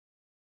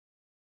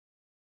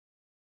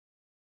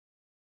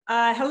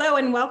Hello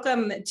and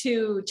welcome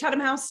to Chatham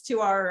House, to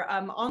our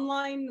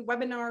online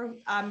webinar.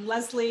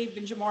 Leslie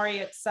Benjamori,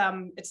 it's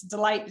a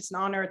delight, it's an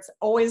honor, it's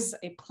always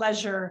a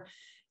pleasure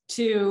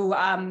to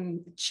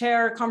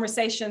chair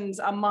conversations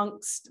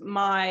amongst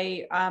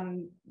my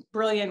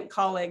brilliant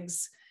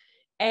colleagues.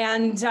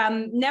 And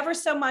never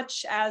so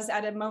much as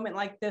at a moment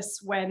like this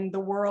when the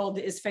world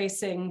is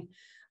facing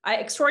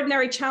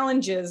extraordinary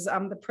challenges,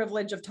 the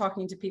privilege of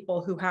talking to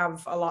people who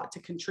have a lot to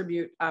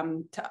contribute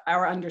to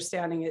our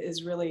understanding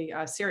is really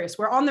serious.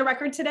 We're on the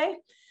record today.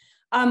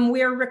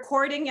 We're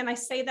recording, and I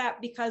say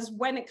that because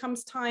when it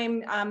comes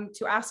time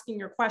to asking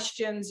your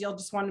questions, you'll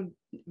just want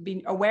to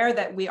be aware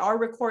that we are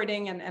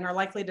recording and are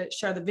likely to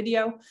share the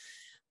video.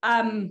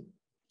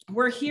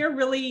 We're here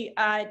really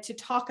to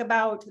talk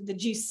about the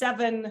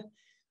G7,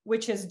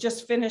 which has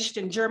just finished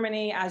in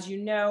Germany. As you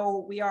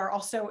know, we are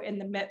also in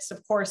the midst,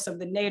 of course, of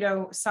the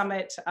NATO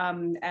summit,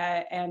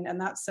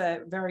 and that's a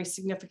very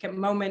significant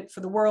moment for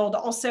the world.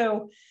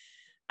 Also,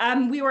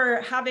 we were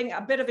having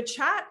a bit of a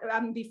chat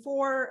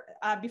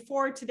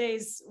before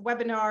today's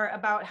webinar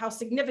about how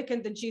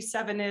significant the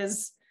G7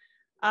 is.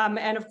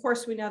 And of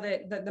course, we know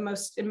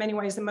that in many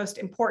ways, the most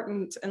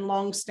important and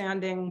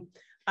long-standing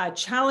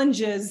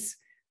challenges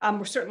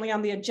were certainly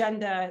on the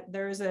agenda.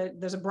 There's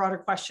a broader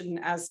question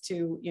as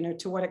to,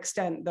 to what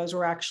extent those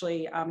were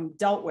actually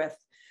dealt with.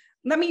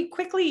 Let me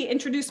quickly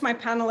introduce my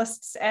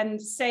panelists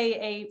and say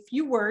a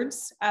few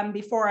words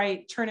before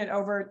I turn it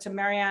over to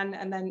Marianne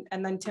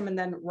and then Tim and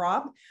then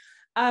Rob.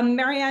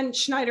 Marianne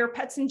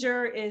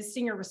Schneider-Petzinger is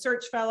Senior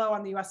Research Fellow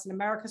on the US and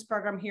Americas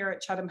program here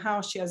at Chatham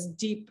House. She has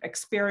deep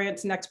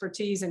experience and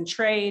expertise in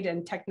trade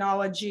and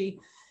technology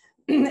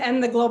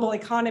and the global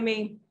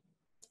economy.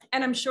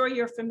 And I'm sure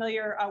you're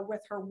familiar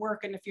with her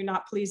work, and if you're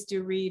not, please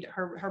do read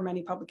her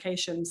many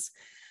publications.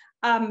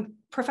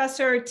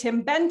 Professor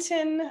Tim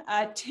Benton,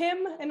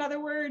 Tim, in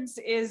other words,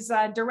 is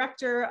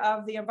Director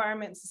of the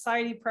Environment and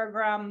Society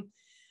program,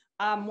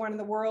 one of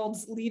the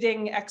world's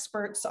leading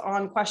experts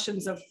on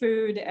questions of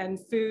food and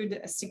food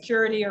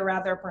security, or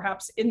rather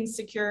perhaps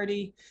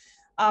insecurity,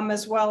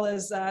 as well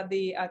as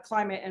the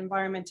climate and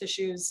environment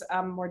issues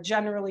more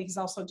generally. He's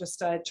also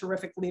just a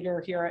terrific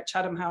leader here at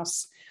Chatham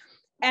House.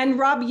 And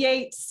Rob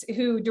Yates,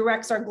 who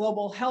directs our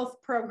global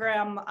health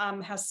program,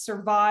 has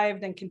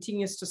survived and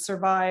continues to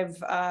survive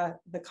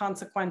the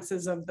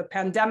consequences of the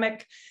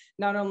pandemic,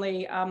 not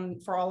only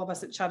for all of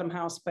us at Chatham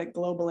House, but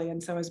globally,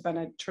 and so has been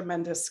a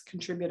tremendous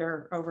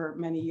contributor over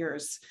many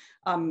years,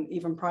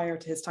 even prior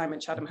to his time at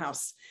Chatham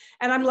House.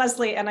 And I'm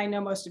Leslie, and I know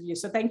most of you,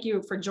 so thank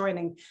you for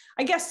joining.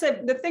 I guess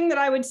the thing that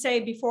I would say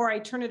before I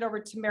turn it over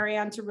to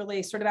Marianne to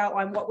really sort of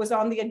outline what was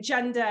on the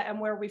agenda and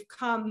where we've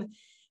come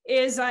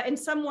is in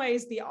some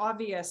ways the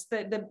obvious,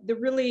 the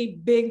really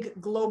big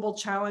global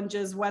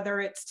challenges, whether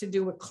it's to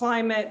do with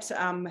climate,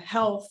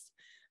 health,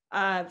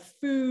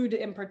 food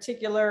in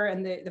particular,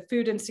 and the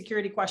food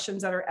insecurity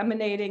questions that are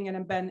emanating and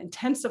have been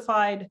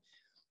intensified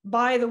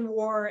by the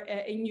war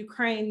in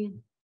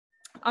Ukraine,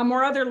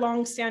 or other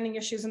longstanding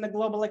issues in the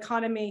global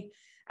economy.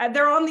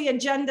 They're on the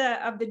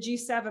agenda of the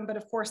G7, but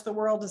of course the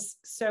world has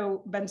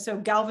been so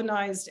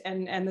galvanized,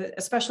 and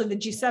especially the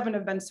G7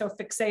 have been so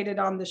fixated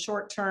on the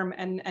short term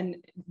and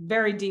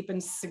very deep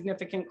and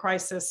significant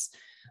crisis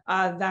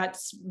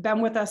that's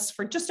been with us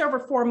for just over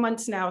 4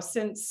 months now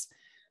since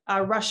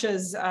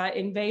Russia's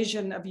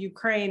invasion of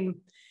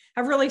Ukraine,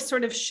 have really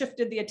sort of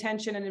shifted the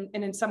attention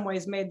and in some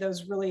ways made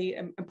those really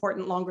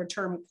important longer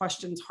term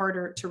questions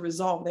harder to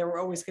resolve. They were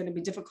always going to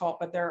be difficult,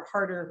 but they're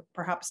harder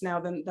perhaps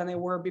now than they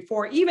were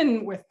before,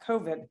 even with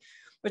COVID,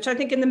 which I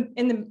think in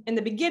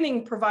the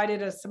beginning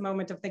provided us a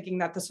moment of thinking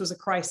that this was a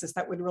crisis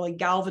that would really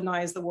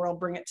galvanize the world,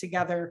 bring it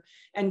together,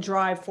 and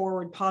drive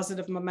forward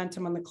positive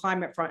momentum on the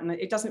climate front. And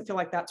it doesn't feel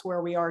like that's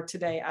where we are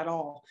today at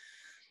all.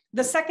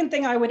 The second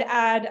thing I would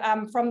add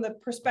from the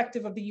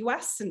perspective of the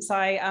US, since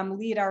I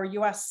lead our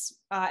US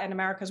and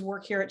America's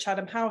work here at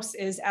Chatham House,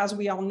 is, as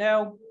we all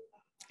know,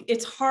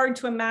 it's hard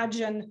to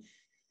imagine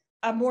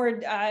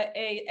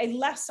a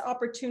less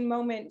opportune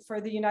moment for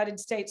the United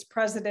States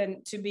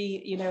president to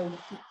be,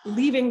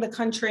 leaving the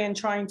country and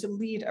trying to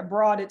lead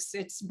abroad.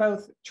 It's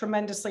both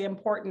tremendously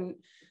important,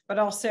 but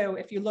also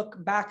if you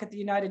look back at the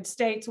United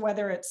States,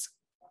 whether it's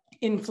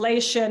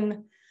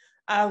inflation,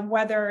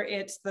 whether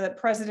it's the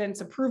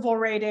president's approval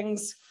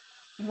ratings,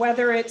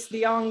 whether it's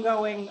the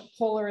ongoing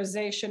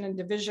polarization and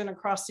division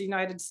across the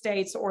United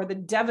States, or the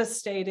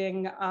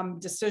devastating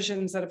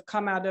decisions that have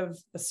come out of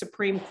the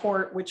Supreme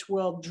Court, which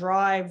will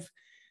drive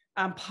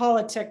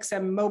politics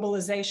and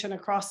mobilization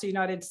across the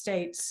United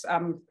States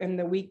in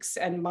the weeks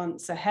and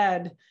months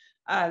ahead.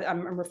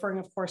 I'm referring,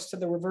 of course, to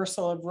the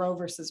reversal of Roe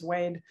versus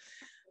Wade.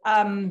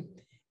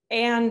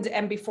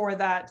 And before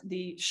that,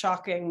 the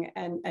shocking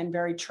and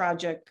very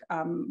tragic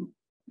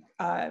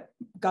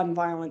gun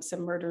violence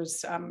and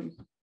murders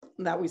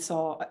that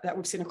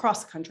we've seen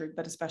across the country,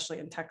 but especially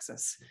in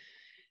Texas.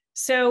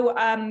 So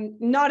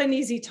not an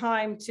easy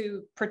time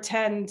to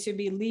pretend to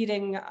be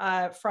leading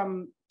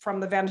from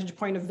the vantage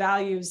point of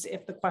values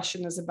if the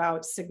question is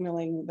about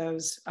signaling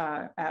those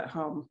at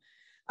home.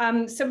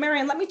 So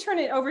Marianne, let me turn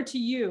it over to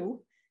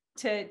you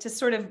to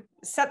sort of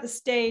set the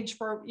stage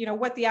for,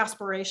 what the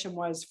aspiration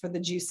was for the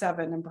G7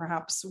 and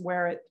perhaps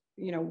where it,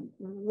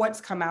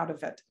 what's come out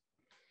of it.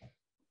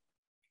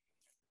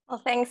 Well,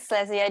 thanks,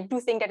 Leslie. I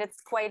do think that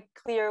it's quite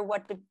clear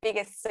what the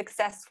biggest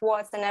success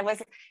was, and that was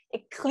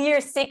a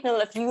clear signal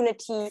of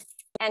unity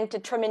and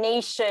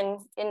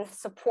determination in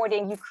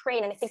supporting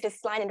Ukraine. And I think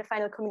this line in the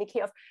final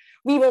communique of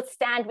 "we will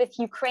stand with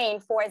Ukraine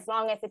for as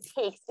long as it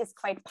takes" is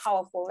quite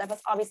powerful. That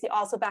was obviously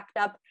also backed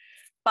up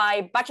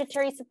by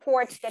budgetary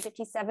support that the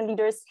G7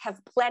 leaders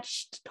have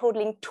pledged,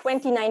 totaling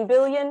 29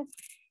 billion,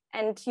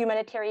 and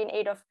humanitarian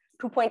aid of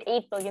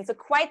 2.8 billion. So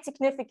quite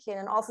significant,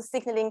 and also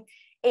signaling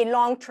a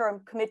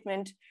long-term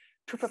commitment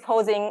to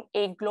proposing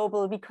a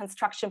global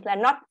reconstruction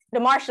plan, not the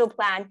Marshall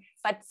Plan,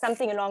 but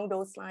something along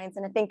those lines.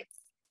 And I think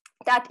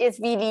that is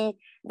really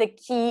the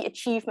key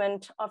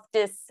achievement of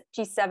this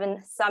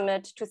G7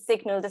 summit, to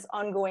signal this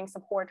ongoing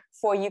support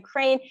for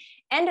Ukraine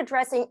and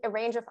addressing a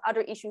range of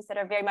other issues that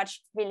are very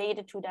much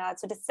related to that.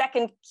 So the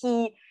second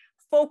key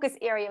focus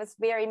area is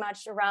very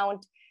much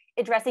around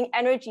addressing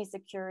energy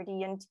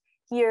security. And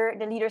here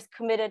the leaders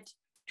committed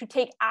to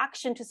take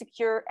action to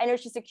secure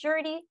energy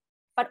security,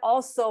 but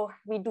also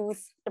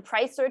reduce the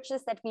price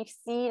surges that we've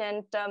seen.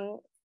 And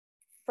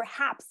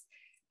perhaps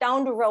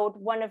down the road,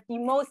 one of the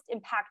most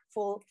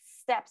impactful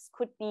steps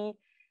could be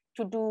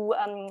to do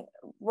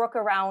work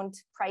around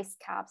price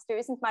caps. There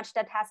isn't much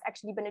that has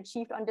actually been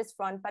achieved on this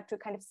front, but to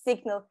kind of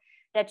signal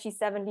that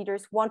G7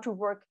 leaders want to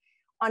work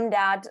on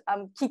that.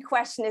 Key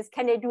question is,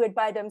 can they do it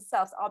by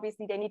themselves?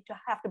 Obviously, they need to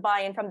have the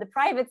buy-in from the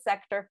private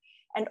sector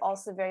and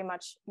also very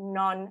much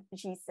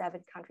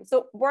non-G7 countries.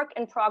 So work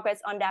in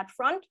progress on that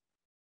front.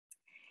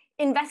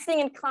 Investing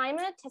in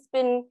climate has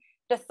been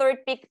the third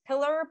big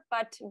pillar,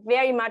 but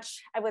very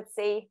much, I would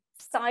say,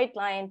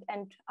 sidelined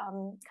and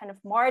kind of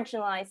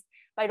marginalized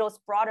by those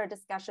broader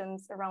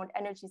discussions around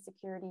energy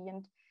security.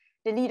 And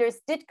the leaders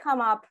did come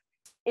up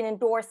in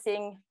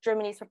endorsing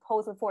Germany's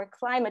proposal for a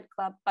climate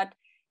club, but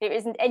there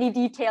isn't any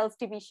details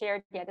to be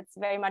shared yet. It's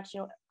very much,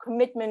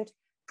 commitment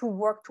to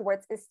work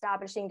towards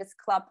establishing this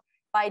club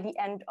by the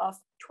end of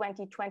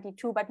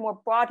 2022. But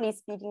more broadly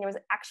speaking, there was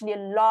actually a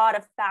lot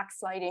of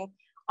backsliding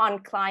on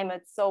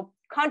climate. So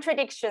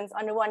contradictions: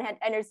 on the one hand,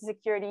 energy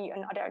security,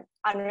 and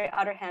on the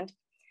other hand,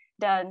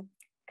 the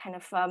kind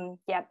of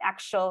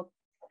actual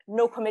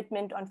no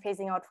commitment on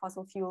phasing out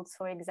fossil fuels,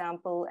 for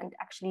example, and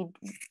actually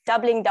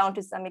doubling down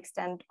to some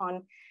extent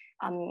on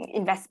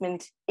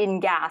investment in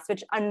gas,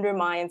 which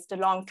undermines the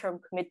long-term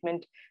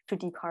commitment to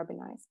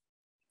decarbonize.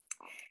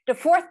 The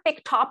fourth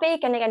big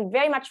topic, and again,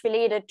 very much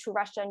related to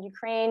Russia and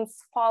Ukraine's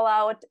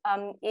fallout,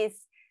 is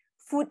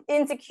food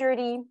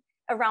insecurity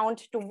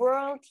around the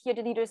world. Here,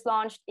 the leaders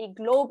launched a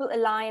global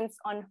alliance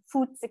on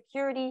food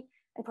security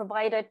and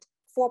provided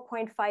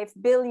 4.5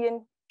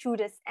 billion to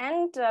this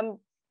end.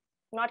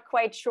 Not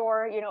quite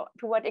sure,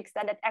 to what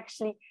extent it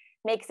actually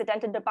makes a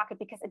dent in the bucket,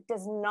 because it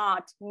does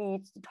not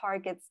meet the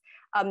targets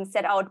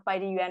set out by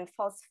the UN,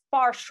 falls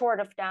far short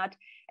of that.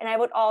 And I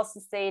would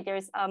also say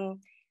there's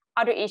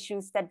other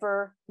issues that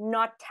were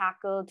not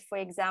tackled. For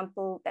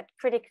example, that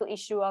critical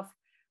issue of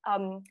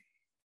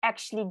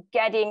actually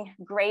getting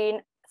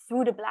grain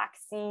through the Black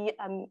Sea.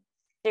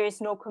 There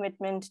is no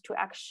commitment to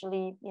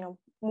actually,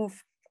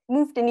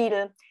 move the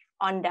needle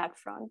on that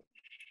front.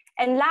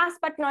 And last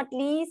but not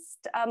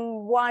least,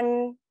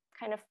 one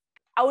kind of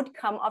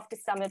outcome of the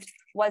summit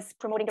was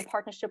promoting the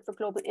Partnership for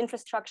Global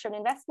Infrastructure and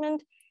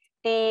Investment.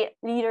 The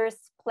leaders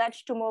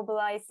pledged to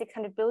mobilize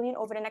 600 billion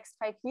over the next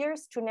 5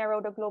 years to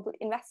narrow the global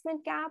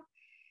investment gap.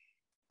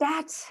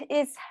 That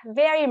is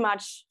very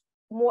much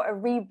more a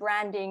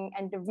rebranding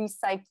and the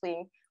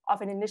recycling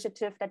of an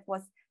initiative that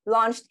was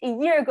launched a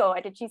year ago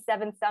at the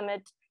G7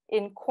 summit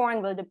in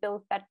Cornwall, the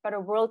Build Back Better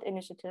World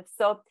initiative.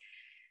 So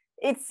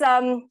it's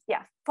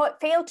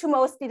failed to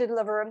mostly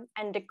deliver,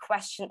 and the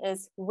question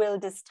is, will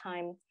this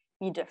time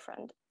be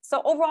different?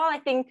 So overall, I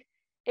think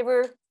there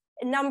were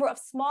a number of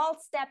small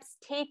steps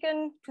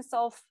taken to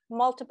solve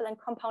multiple and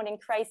compounding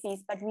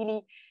crises, but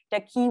really the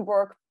key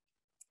work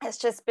has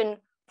just been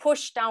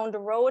pushed down the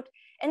road.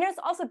 And there's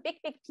also big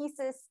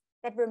pieces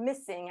that we're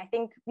missing. I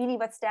think really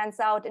what stands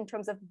out in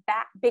terms of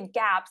big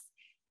gaps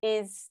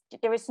is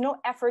there is no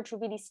effort to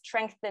really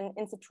strengthen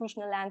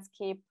institutional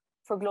landscape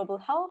for global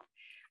health.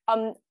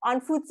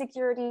 On food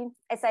security,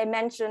 as I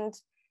mentioned,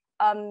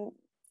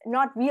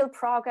 not real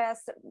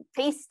progress.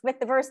 Faced with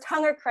the worst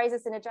hunger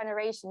crisis in a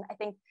generation, I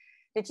think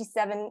the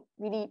G7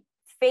 really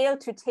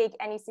failed to take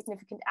any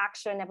significant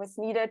action that was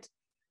needed.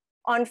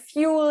 On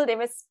fuel, there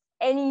was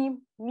any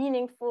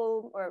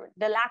meaningful, or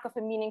the lack of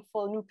a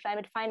meaningful new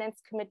climate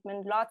finance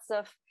commitment, lots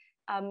of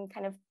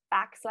kind of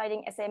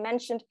backsliding, as I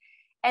mentioned.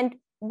 And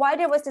while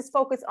there was this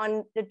focus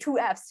on the two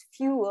Fs,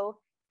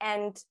 fuel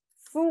and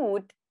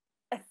food,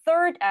 a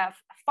third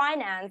F,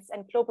 finance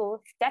and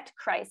global debt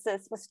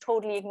crisis, was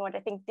totally ignored. I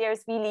think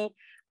there's really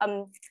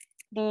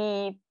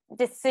the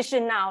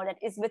decision now that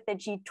is with the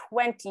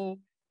G20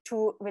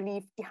 to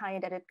relieve the high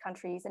indebted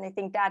countries. And I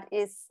think that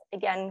is,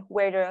 again,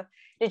 where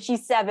the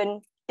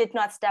G7 did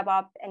not step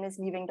up and is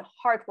leaving the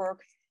hard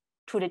work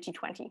to the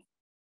G20.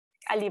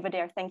 I'll leave it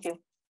there. Thank you.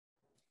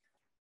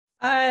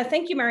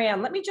 Thank you,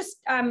 Marianne. Let me just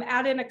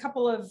add in a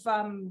couple of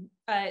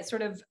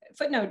sort of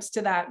footnotes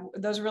to that.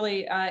 Those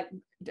really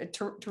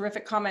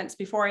terrific comments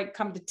before I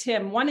come to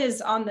Tim. One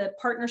is on the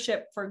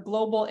Partnership for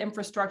Global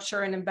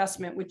Infrastructure and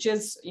Investment, which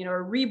is, you know,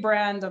 a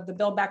rebrand of the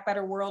Build Back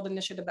Better World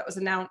initiative that was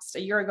announced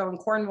a year ago in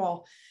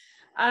Cornwall.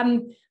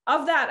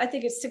 Of that, I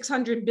think it's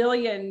 600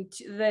 billion.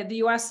 The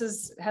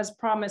US has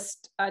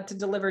promised to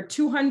deliver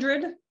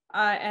 200.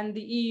 And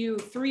the EU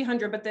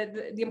 300. But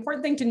the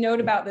important thing to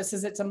note about this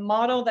is it's a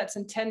model that's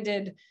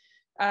intended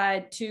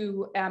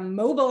to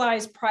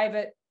mobilize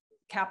private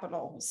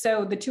capital.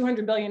 So the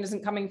 200 billion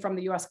isn't coming from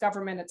the US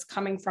government, it's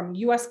coming from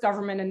US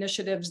government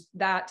initiatives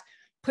that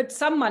put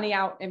some money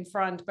out in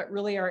front, but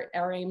really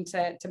are aimed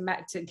to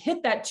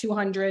hit that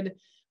 200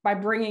 by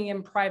bringing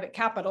in private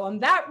capital.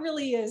 And that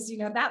really is, you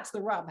know, that's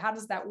the rub. How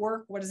does that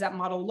work? What does that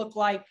model look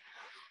like?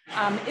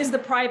 Are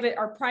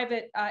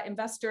private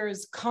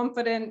investors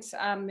confident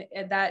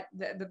that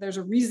there's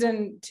a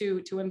reason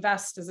to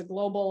invest as a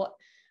global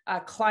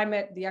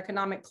climate, the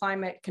economic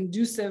climate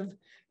conducive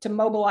to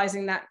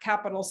mobilizing that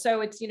capital?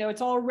 So it's, you know,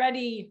 it's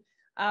already,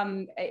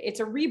 it's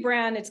a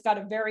rebrand. It's got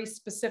a very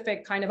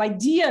specific kind of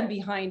idea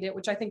behind it,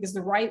 which I think is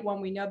the right one.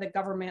 We know that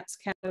governments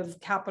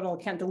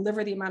can't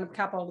deliver the amount of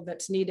capital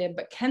that's needed,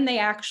 but can they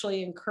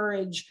actually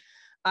encourage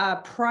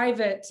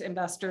private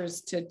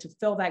investors to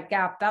fill that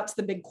gap? That's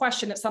the big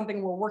question. It's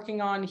something we're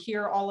working on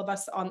here, all of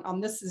us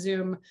on this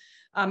Zoom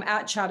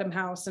at Chatham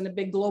House, and a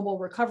big global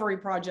recovery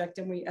project.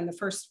 And the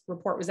first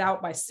report was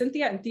out by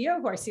Cynthia and Theo,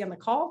 who I see on the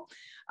call,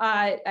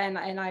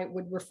 and I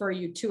would refer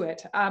you to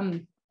it.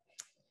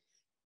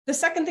 The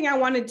second thing I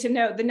wanted to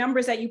note, the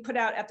numbers that you put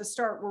out at the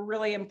start were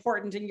really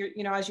important, and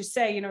you know, as you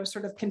say, you know,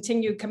 sort of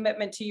continued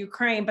commitment to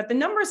Ukraine. But the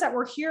numbers that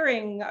we're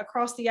hearing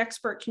across the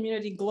expert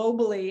community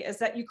globally is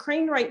that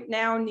Ukraine right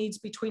now needs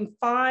between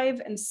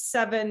 $5 and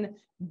 $7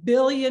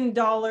 billion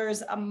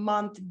a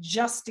month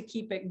just to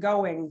keep it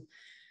going.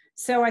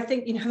 So I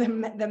think, you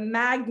know, the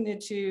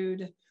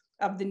magnitude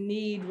of the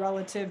need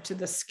relative to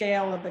the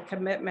scale of the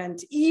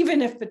commitment,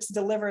 even if it's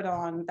delivered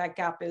on, that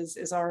gap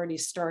is already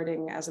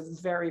starting as a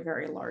very,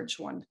 very large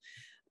one.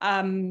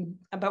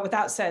 But with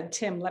that said,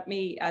 Tim, let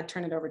me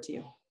turn it over to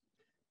you.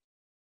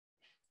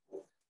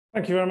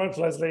 Thank you very much,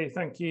 Leslie.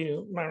 Thank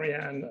you,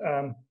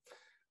 Marianne.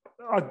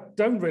 I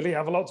don't really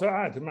have a lot to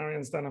add.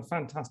 Marianne's done a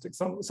fantastic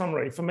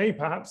summary. For me,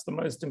 perhaps the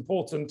most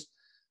important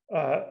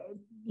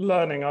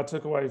learning I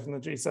took away from the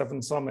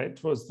G7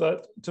 summit was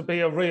that to be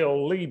a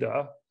real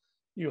leader,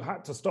 you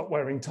had to stop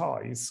wearing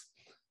ties.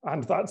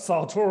 And that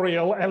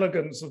sartorial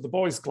elegance of the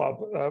boys' club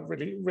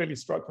really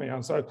struck me.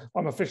 And so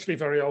I'm officially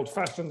very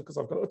old-fashioned because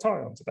I've got a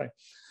tie on today.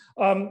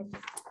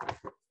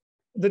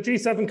 The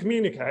G7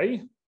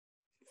 communique,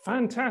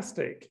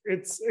 fantastic.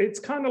 It's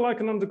kind of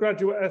like an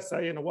undergraduate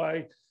essay in a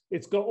way.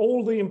 It's got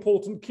all the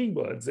important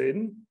keywords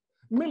in,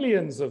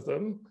 millions of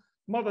them,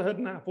 motherhood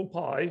and apple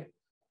pie,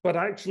 but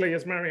actually,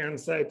 as Marianne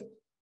said,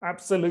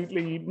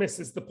 absolutely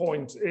misses the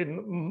point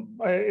in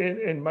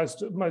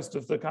most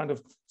of the kind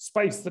of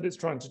space that it's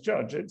trying to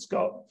judge. It's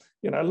got,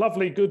 you know,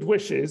 lovely good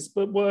wishes,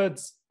 but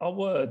words are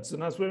words.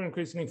 And as we're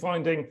increasingly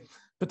finding,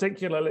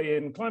 particularly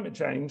in climate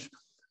change,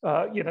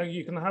 you know,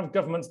 you can have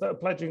governments that are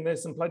pledging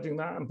this and pledging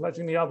that and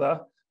pledging the other,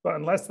 but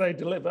unless they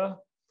deliver,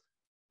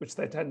 which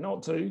they tend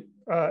not to,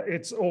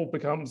 it all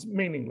becomes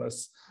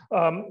meaningless.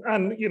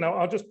 And, you know,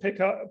 I'll just pick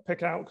out,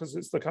 because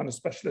it's the kind of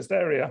specialist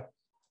area,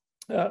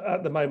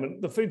 at the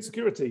moment, the food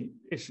security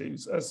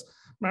issues. As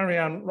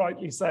Marianne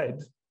rightly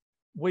said,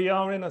 we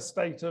are in a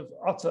state of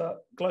utter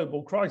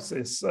global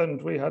crisis,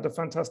 and we had a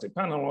fantastic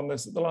panel on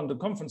this at the London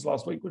conference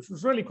last week, which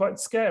was really quite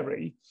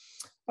scary.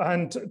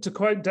 And to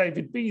quote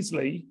David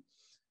Beasley,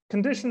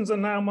 conditions are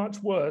now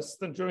much worse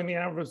than during the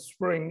Arab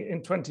Spring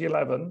in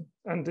 2011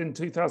 and in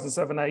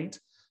 2007-8,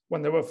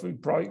 when there were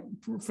food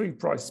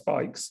price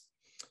spikes.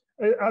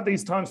 At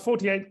these times,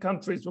 48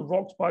 countries were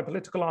rocked by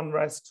political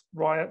unrest,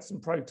 riots,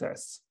 and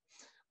protests.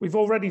 We've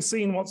already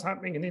seen what's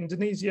happening in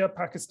Indonesia,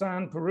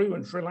 Pakistan, Peru,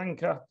 and Sri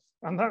Lanka,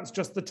 and that's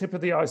just the tip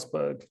of the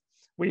iceberg.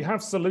 We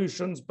have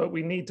solutions, but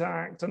we need to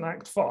act and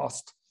act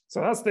fast. So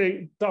that's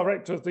the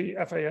director of the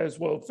FAO's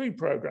World Food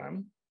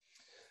Programme.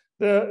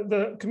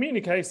 The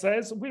communique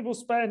says, we will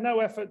spare no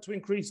effort to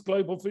increase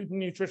global food and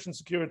nutrition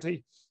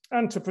security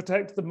and to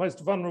protect the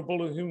most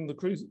vulnerable whom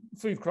the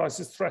food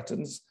crisis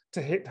threatens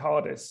to hit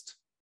hardest.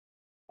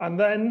 And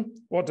then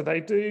what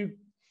do?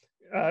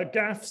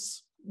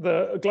 GAFS,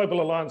 the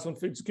Global Alliance on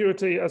Food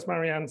Security, as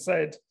Marianne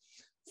said,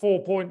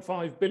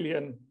 4.5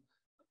 billion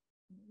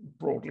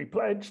broadly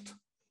pledged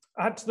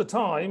at the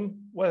time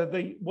where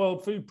the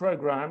World Food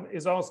Programme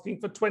is asking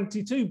for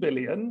 22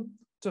 billion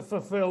to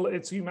fulfill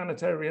its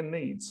humanitarian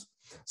needs.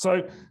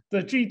 So the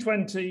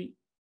G20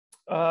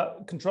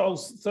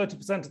 controls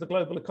 30% of the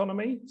global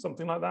economy,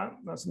 something like that.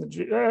 That's in the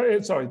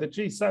the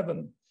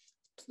G7,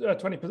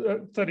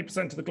 30%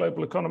 of the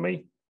global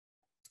economy,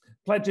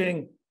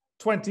 pledging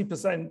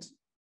 20%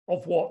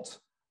 of what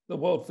the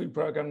World Food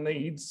Programme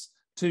needs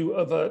to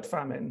avert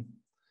famine,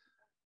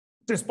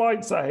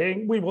 despite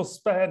saying we will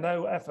spare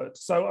no effort.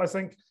 So I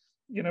think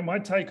my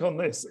take on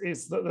this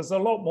is that there's a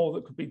lot more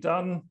that could be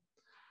done.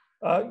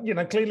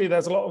 Clearly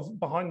there's a lot of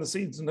behind the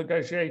scenes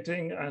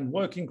negotiating and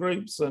working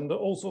groups and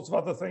all sorts of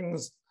other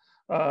things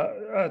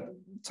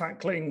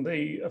tackling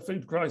the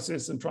food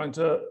crisis and trying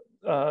to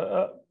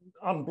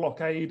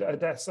unblockade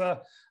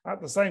Odessa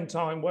at the same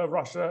time where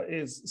Russia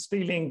is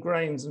stealing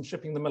grains and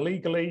shipping them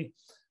illegally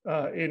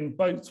in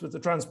boats with the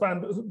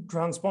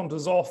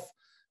transponders off,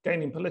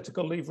 gaining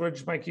political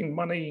leverage, making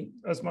money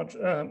not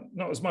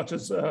as much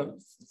as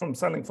from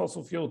selling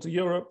fossil fuel to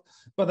Europe.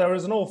 But there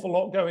is an awful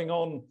lot going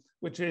on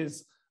which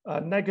is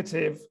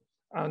negative,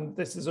 and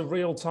this is a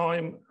real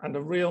time and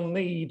a real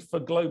need for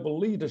global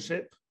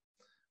leadership.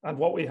 And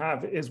what we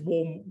have is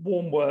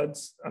warm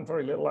words and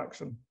very little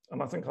action.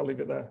 And I think I'll leave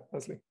it there,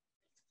 Leslie.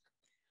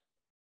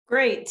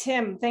 Great,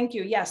 Tim, thank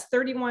you. Yes,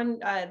 31,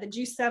 the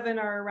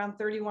G7 are around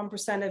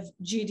 31% of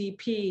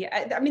GDP.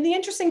 I mean, the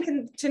interesting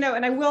thing to know,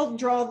 and I will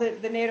draw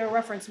the NATO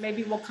reference,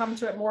 maybe we'll come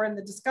to it more in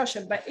the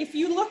discussion, but if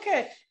you look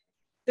at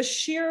the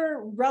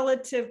sheer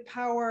relative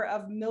power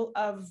of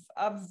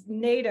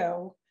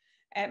NATO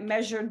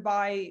measured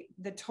by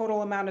the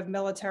total amount of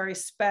military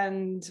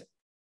spend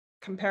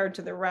compared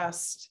to the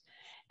rest,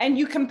 and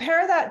you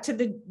compare that to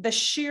the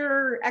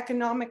sheer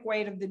economic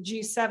weight of the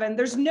G7,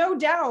 there's no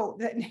doubt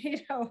that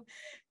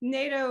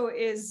NATO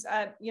is,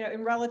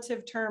 in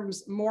relative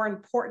terms, more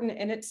important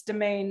in its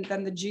domain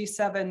than the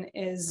G7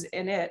 is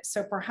in it.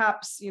 So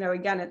perhaps,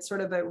 again, it's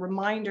sort of a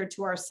reminder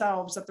to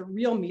ourselves that the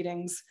real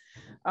meetings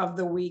of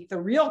the week,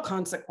 the real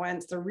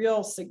consequence, the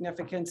real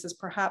significance is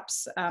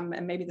perhaps,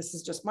 and maybe this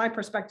is just my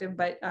perspective,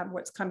 but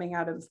what's coming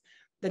out of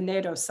the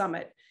NATO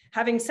summit.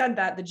 Having said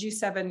that, the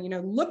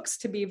G7, looks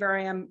to be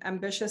very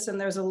ambitious,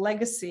 and there's a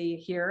legacy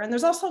here. And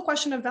there's also a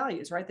question of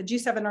values, right? The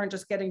G7 aren't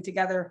just getting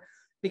together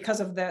because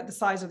of the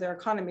size of their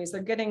economies.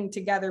 They're getting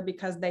together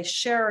because they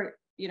share,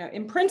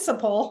 in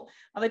principle,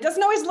 although it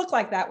doesn't always look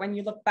like that when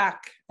you look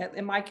back,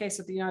 in my case,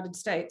 at the United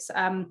States,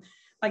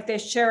 like they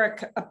share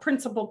a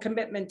principal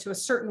commitment to a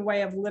certain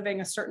way of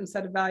living, a certain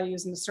set of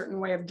values, and a certain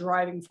way of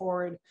driving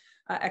forward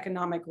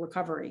economic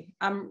recovery.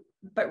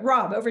 But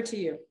Rob, over to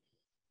you.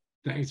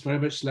 Thanks very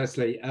much,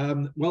 Leslie.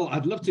 Well,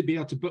 I'd love to be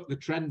able to buck the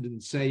trend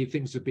and say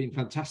things have been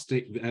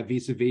fantastic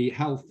vis-a-vis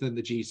health and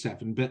the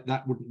G7, but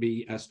that wouldn't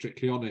be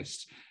strictly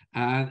honest.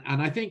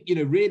 And I think,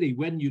 really,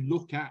 when you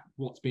look at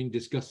what's being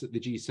discussed at the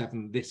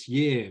G7 this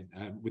year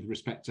with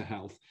respect to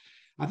health,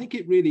 I think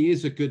it really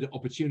is a good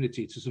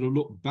opportunity to sort of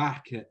look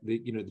back at the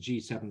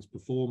G7's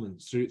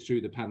performance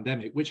through the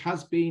pandemic, which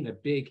has been a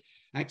big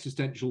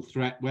existential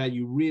threat where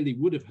you really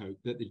would have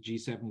hoped that the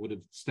G7 would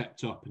have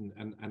stepped up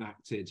and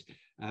acted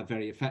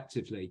very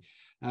effectively.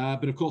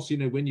 But of course,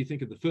 when you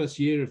think of the first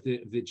year of the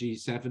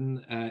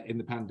G7 in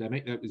the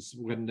pandemic, that was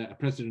when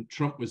President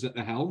Trump was at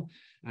the helm,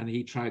 and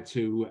he tried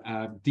to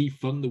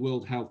defund the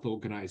World Health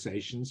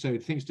Organization. So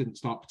things didn't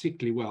start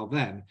particularly well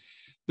then.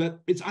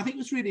 But I think it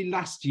was really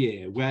last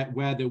year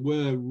where there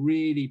were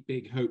really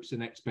big hopes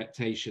and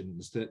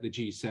expectations that the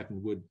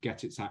G7 would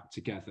get its act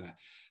together.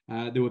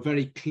 There were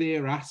very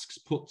clear asks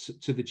put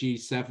to the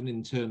G7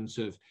 in terms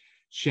of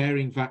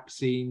sharing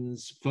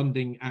vaccines,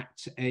 funding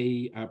Act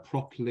A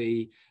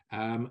properly,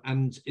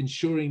 and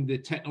ensuring the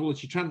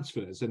technology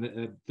transfers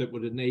and that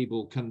would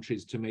enable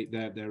countries to make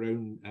their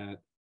own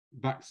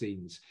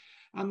vaccines.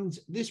 And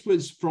this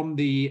was from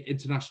the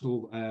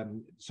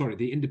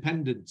the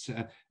independent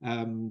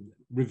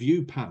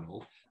review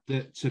panel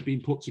that had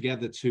been put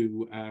together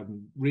to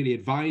really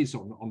advise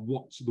on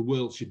what the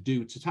world should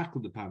do to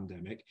tackle the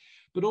pandemic.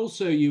 But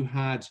also you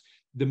had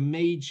the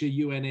major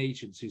UN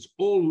agencies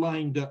all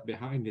lined up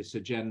behind this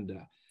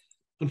agenda.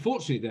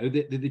 Unfortunately, though,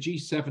 the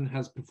G7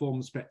 has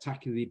performed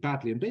spectacularly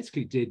badly and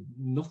basically did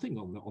nothing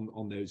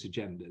on those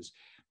agendas.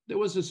 There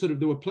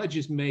were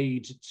pledges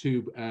made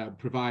to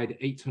provide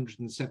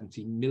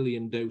 870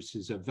 million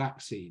doses of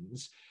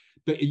vaccines,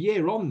 but a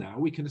year on now,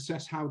 we can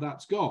assess how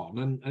that's gone,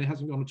 and it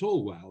hasn't gone at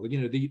all well.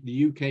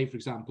 The UK, for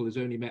example, has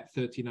only met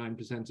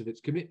 39% of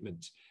its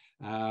commitment.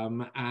 There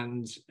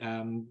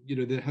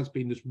has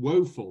been this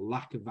woeful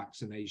lack of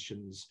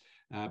vaccinations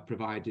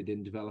provided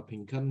in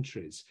developing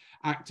countries.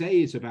 Act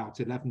A is about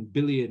 $11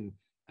 billion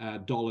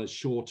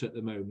short at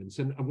the moment.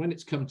 And when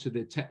it's come to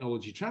the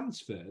technology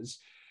transfers,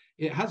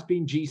 it has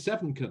been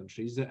G7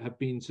 countries that have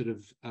been sort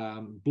of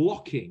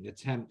blocking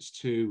attempts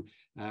to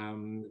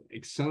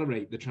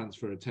accelerate the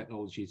transfer of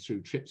technology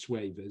through TRIPS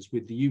waivers,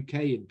 with the UK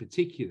in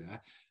particular,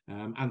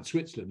 and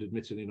Switzerland,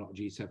 admittedly not a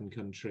G7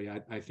 country,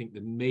 I think the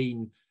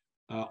main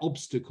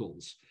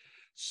obstacles.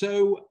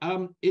 So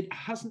it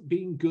hasn't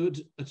been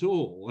good at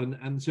all.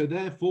 And so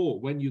therefore,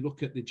 when you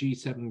look at the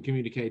G7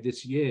 communique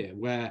this year,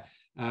 where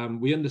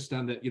we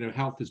understand that,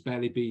 health has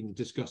barely been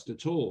discussed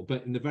at all,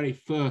 but in the very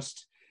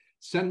first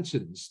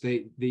sentence,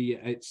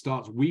 it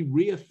starts, "We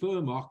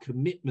reaffirm our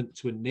commitment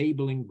to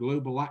enabling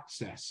global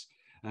access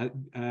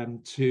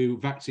to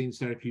vaccines,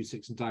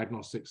 therapeutics, and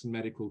diagnostics and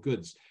medical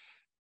goods."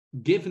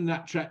 Given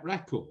that track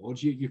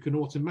record, you can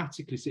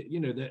automatically say,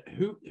 that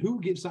who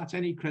gives that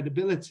any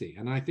credibility?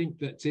 And I think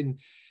that in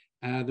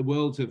the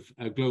world of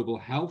global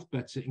health,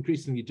 but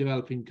increasingly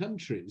developing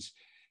countries,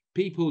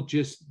 people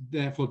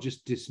therefore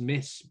just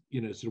dismiss,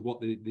 sort of what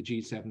the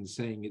G7 is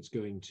saying it's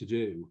going to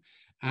do.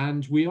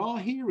 And we are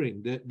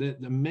hearing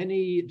that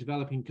many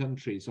developing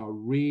countries are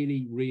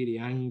really, really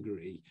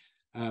angry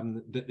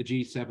that the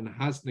G7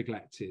 has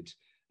neglected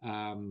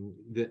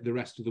the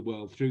rest of the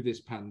world through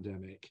this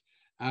pandemic.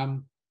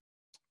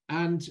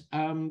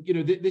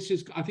 This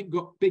has, I think,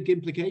 got big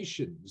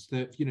implications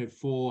that,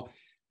 for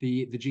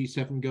the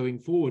G7 going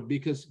forward,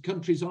 because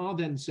countries are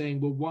then saying,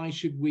 well, why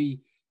should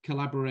we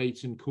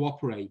collaborate and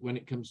cooperate when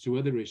it comes to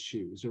other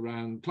issues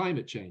around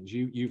climate change?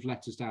 You've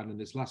let us down in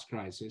this last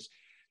crisis.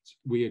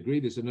 We agree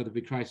there's another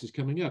big crisis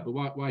coming up, but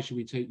why should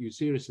we take you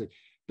seriously?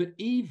 But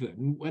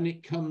even when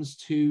it comes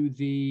to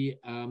the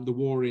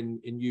war in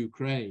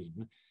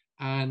Ukraine,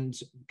 and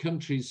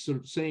countries sort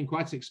of saying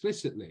quite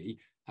explicitly,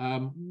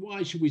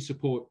 why should we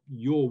support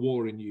your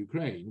war in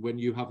Ukraine when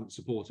you haven't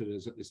supported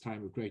us at this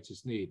time of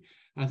greatest need?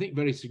 And I think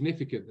very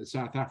significant that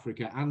South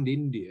Africa and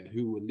India,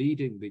 who were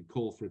leading the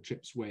call for a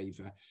TRIPS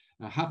waiver,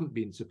 haven't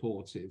been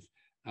supportive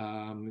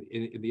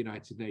in the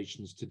United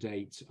Nations to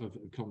date of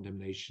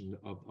condemnation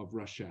of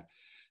Russia.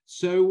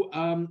 So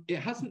it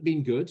hasn't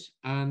been good,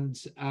 and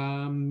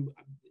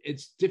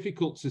it's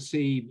difficult to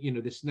see,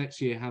 this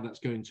next year how that's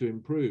going to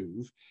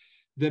improve.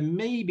 There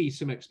may be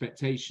some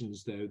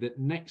expectations, though, that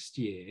next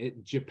year,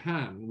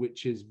 Japan,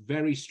 which is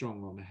very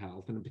strong on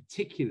health, and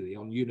particularly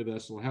on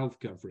universal health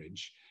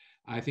coverage,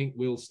 I think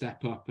will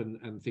step up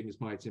and things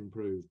might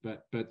improve.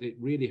 But it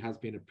really has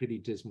been a pretty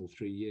dismal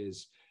 3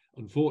 years,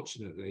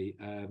 unfortunately,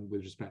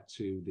 with respect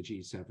to the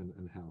G7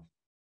 and health.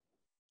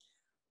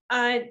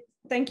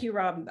 Thank you,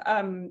 Rob.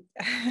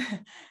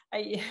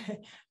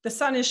 The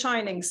sun is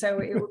shining, so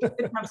it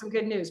could have some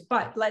good news,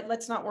 but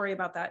let's not worry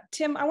about that.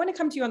 Tim, I want to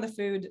come to you on the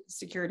food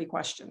security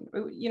question.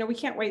 We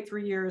can't wait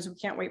 3 years. We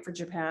can't wait for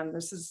Japan.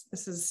 This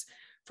is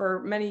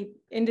for many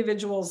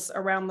individuals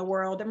around the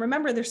world. And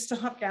remember, there's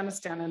still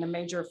Afghanistan and a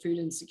major food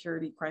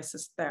insecurity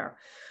crisis there.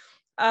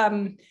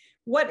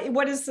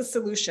 What is the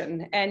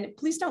solution? And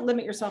please don't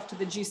limit yourself to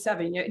the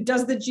G7.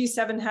 Does the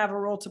G7 have a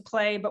role to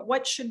play? But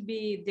what should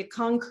be the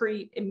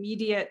concrete,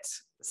 immediate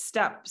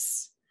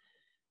steps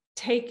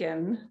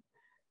taken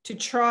to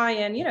try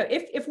and,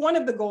 if one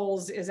of the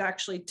goals is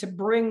actually to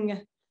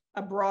bring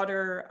a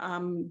broader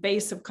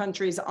base of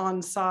countries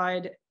on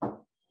side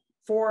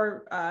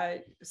for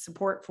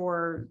support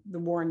for the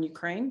war in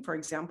Ukraine, for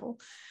example,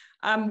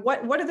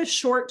 what are the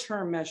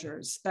short-term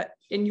measures that,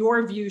 in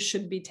your view,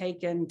 should be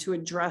taken to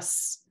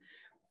address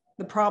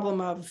the problem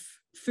of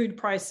food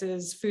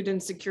prices, food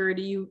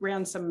insecurity? You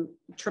ran some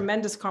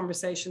tremendous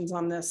conversations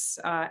on this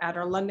at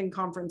our London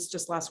conference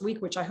just last week,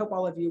 which I hope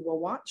all of you will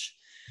watch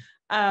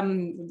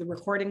the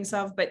recordings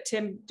of. But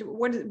Tim,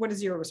 what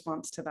is your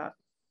response to that?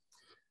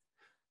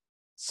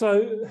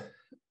 So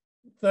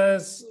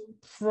there's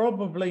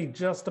probably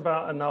just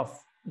about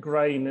enough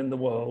grain in the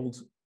world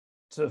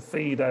to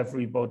feed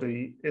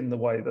everybody in the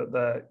way that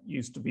they're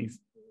used to be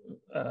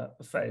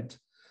fed.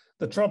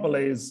 The trouble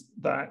is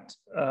that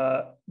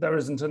there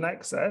isn't an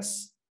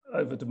excess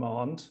over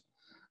demand,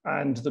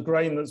 and the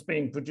grain that's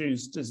being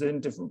produced is in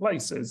different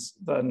places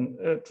than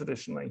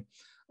traditionally.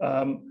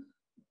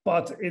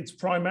 But it's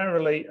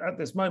primarily, at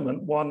this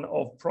moment, one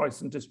of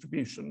price and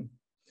distribution,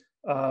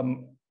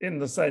 in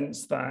the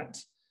sense that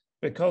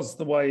because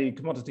the way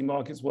commodity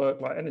markets work,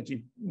 like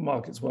energy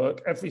markets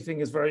work, everything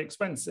is very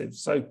expensive.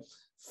 So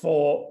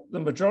for the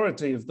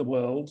majority of the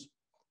world,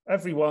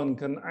 everyone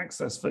can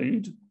access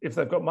food if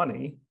they've got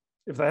money.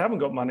 If they haven't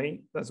got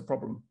money, there's a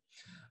problem.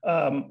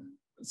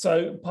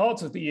 So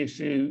part of the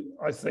issue,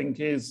 I think,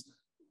 is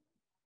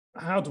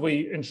how do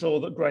we ensure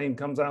that grain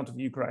comes out of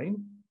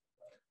Ukraine?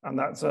 And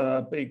that's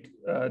a big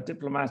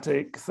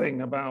diplomatic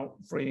thing about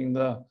freeing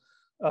the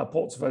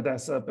ports of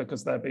Odessa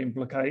because they're being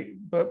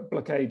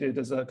blockaded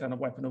as a kind of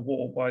weapon of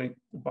war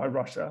by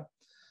Russia.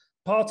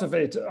 Part of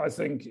it, I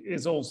think,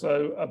 is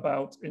also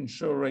about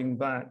ensuring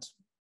that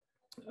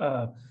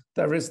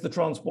there is the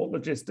transport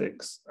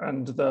logistics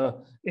and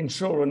the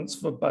insurance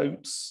for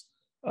boats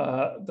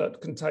that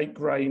can take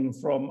grain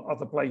from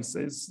other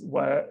places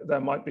where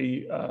there might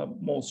be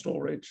more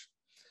storage.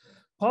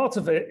 Part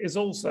of it is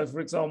also,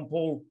 for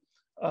example,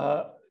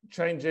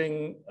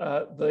 changing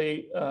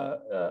the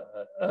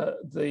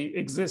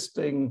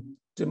existing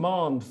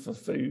demand for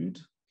food.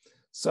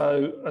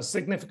 So a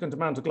significant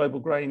amount of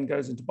global grain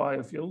goes into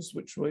biofuels,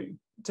 which we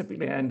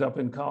typically end up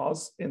in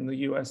cars in the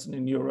US and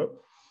in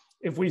Europe.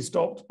 If we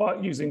stopped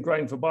using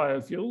grain for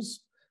biofuels,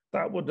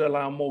 that would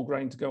allow more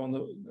grain to go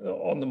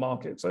on the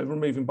market, so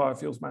removing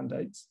biofuels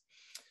mandates.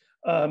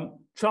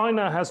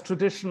 China has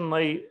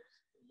traditionally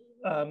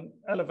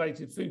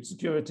elevated food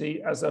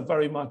security as a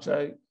very much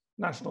a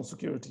national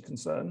security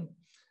concern.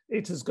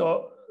 It has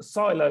got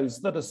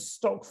silos that are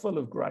stock full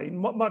of grain,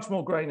 much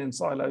more grain in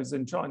silos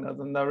in China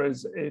than there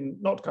is in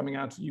not coming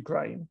out of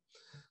Ukraine.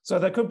 So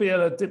there could be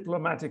a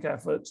diplomatic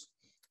effort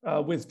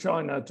with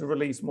China to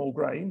release more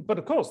grain, but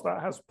of course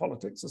that has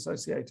politics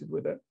associated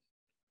with it.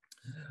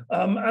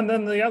 And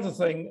then the other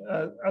thing,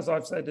 as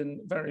I've said in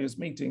various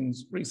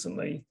meetings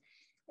recently,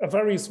 a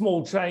very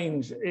small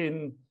change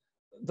in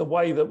the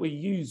way that we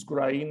use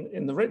grain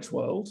in the rich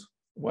world,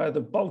 where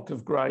the bulk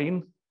of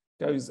grain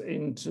goes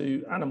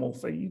into animal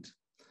feed,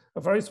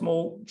 a very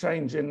small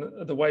change in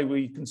the way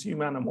we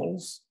consume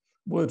animals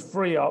would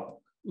free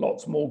up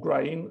lots more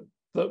grain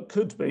that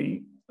could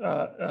be,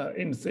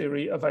 in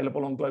theory,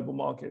 available on global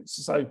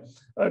markets. So,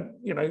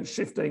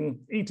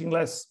 eating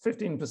less,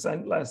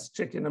 15% less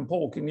chicken and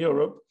pork in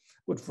Europe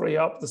would free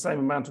up the same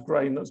amount of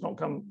grain that's not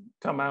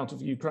come out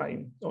of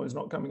Ukraine, or is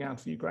not coming out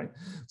of Ukraine.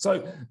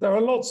 So there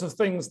are lots of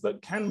things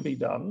that can be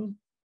done,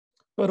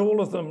 but all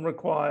of them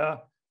require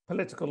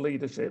political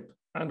leadership,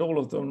 and all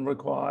of them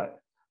require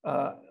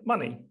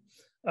money.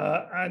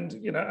 And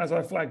as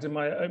I flagged in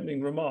my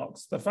opening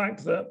remarks, the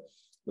fact that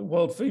the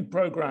World Food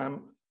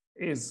Programme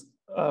is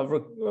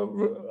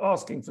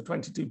asking for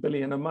 22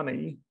 billion of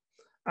money,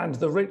 and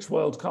the rich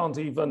world can't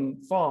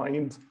even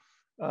find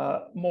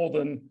more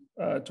than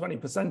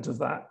 20% of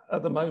that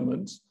at the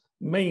moment,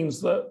 means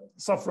that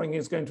suffering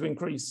is going to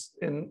increase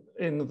in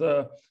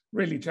the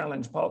really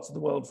challenged parts of the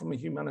world from a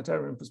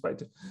humanitarian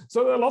perspective.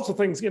 So there are lots of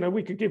things,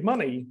 we could give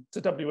money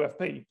to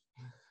WFP,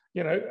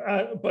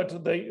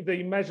 but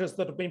the measures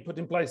that have been put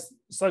in place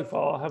so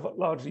far have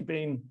largely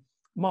been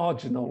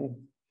marginal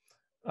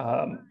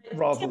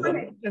rather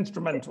than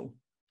instrumental.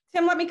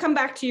 Tim, let me come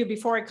back to you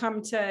before I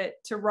come to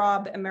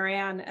Rob and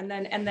Marianne, and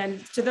then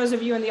to those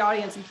of you in the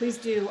audience, and please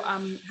do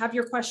have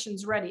your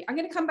questions ready. I'm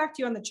going to come back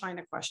to you on the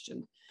China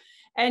question,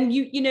 and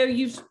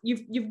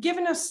you've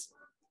given us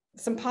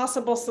some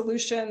possible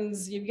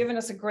solutions. You've given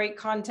us a great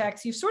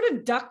context. You've sort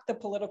of ducked the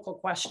political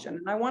question,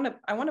 and I want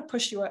to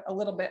push you a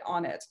little bit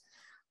on it.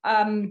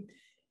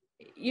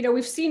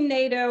 We've seen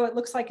NATO. It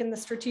looks like in the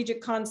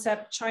strategic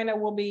concept, China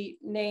will be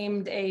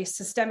named a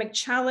systemic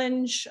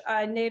challenge.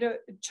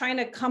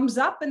 China comes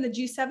up in the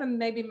G7.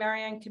 Maybe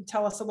Marianne could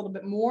tell us a little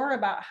bit more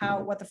about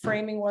what the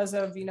framing was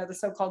of, the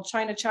so-called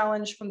China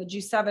challenge from the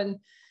G7.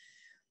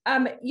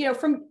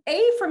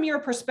 From your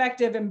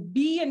perspective, and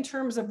B, in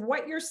terms of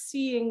what you're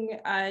seeing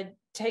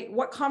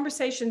what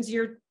conversations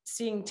you're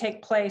seeing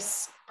take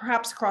place,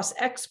 perhaps across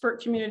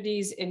expert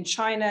communities in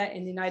China,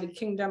 in the United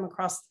Kingdom,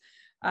 across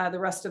the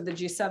rest of the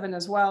G7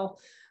 as well.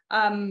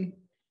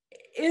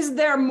 Is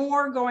there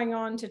more going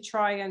on to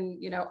try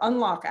and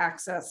unlock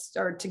access,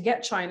 or to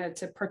get China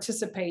to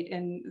participate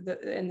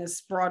in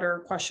this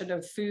broader question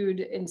of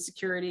food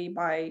insecurity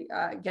by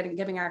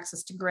giving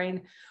access to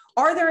grain?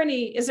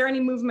 Is there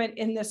any movement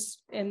in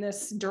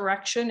this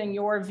direction in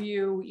your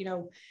view?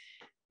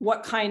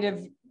 What kind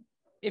of,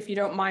 if you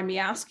don't mind me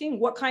asking,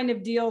 what kind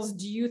of deals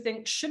do you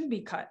think should be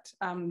cut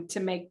to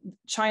make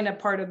China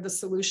part of the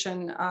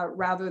solution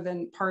rather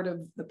than part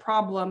of the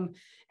problem?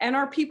 And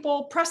are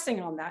people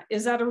pressing on that?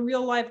 Is that a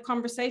real live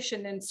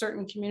conversation in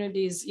certain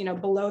communities,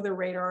 below the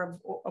radar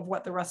of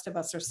what the rest of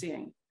us are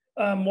seeing?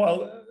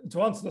 Well,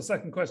 to answer the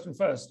second question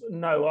first,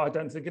 no, I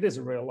don't think it is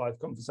a real live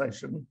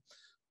conversation.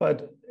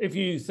 But if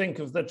you think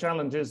of the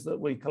challenges that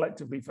we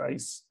collectively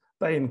face,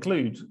 they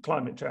include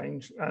climate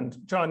change, and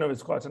China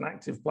is quite an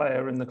active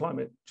player in the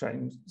climate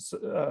change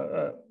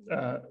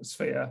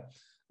sphere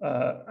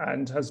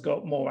and has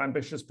got more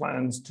ambitious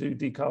plans to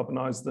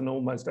decarbonize than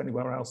almost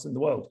anywhere else in the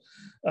world.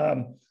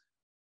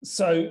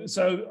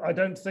 So I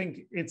don't think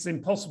it's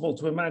impossible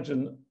to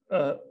imagine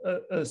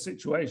a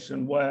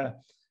situation where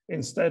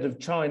instead of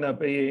China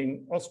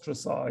being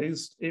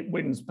ostracized, it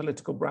wins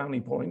political brownie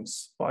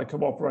points by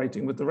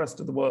cooperating with the rest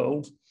of the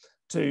world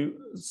to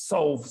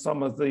solve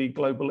some of the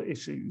global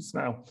issues.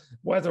 Now,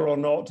 whether or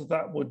not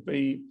that would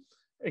be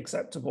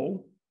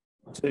acceptable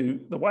to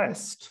the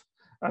West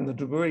and the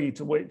degree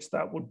to which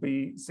that would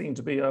be seen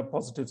to be a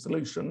positive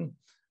solution,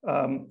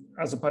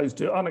 as opposed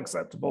to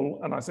unacceptable.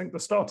 And I think the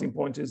starting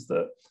point is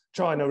that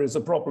China is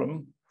a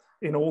problem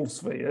in all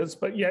spheres,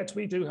 but yet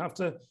we do have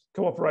to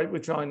cooperate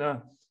with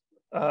China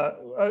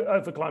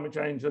over climate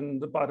change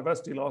and the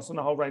biodiversity loss and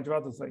a whole range of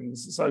other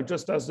things. So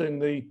just as in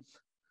the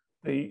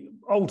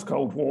old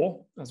Cold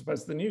War, as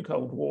opposed to the new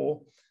Cold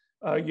War,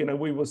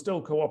 we were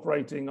still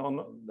cooperating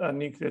on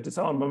nuclear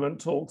disarmament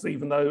talks,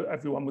 even though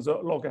everyone was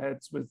at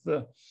loggerheads with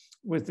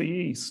the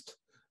East.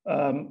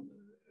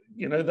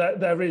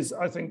 There is,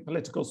 I think,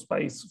 political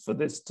space for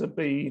this to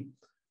be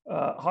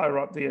higher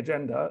up the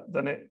agenda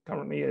than it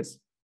currently is.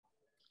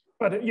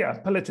 But yeah,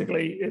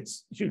 politically,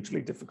 it's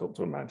hugely difficult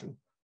to imagine.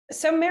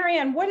 So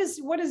Marianne, what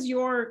is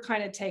your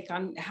kind of take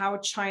on how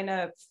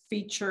China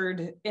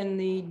featured in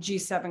the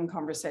G7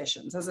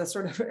 conversations? As a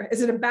sort of,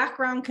 is it a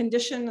background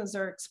condition? Is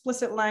there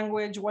explicit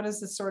language? What is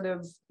the sort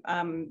of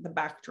the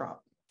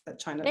backdrop that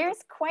China?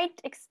 There's quite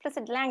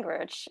explicit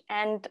language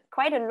and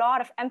quite a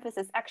lot of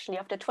emphasis, actually.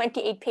 Of the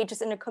 28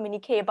 pages in the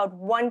communique, about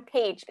 1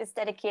 page is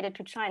dedicated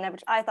to China,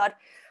 which I thought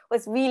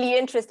was really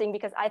interesting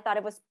because I thought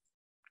it was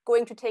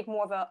going to take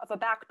more of a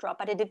backdrop,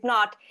 but it did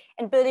not.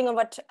 And building on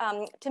what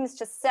Tim's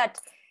just said,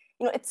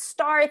 it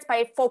starts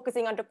by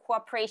focusing on the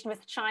cooperation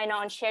with China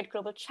on shared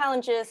global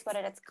challenges,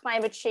 whether that's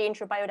climate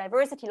change or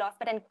biodiversity loss,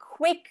 but then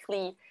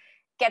quickly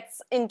gets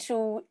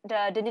into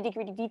the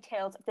nitty-gritty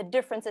details of the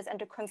differences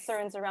and the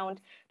concerns around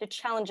the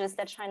challenges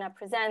that China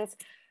presents.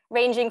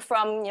 ranging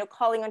from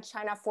calling on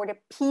China for the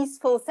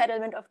peaceful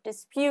settlement of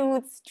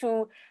disputes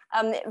to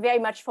very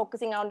much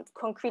focusing on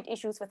concrete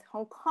issues with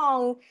Hong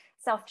Kong,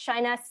 South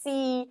China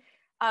Sea,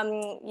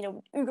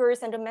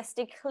 Uyghurs and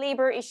domestic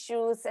labor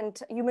issues and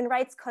human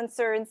rights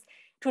concerns,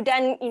 to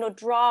then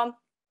draw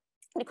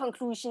the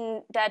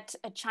conclusion that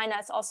China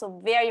is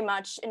also very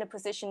much in a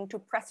position to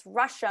press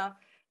Russia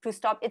to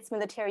stop its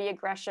military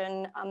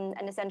aggression,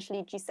 and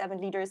essentially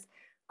G7 leaders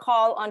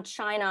call on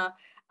China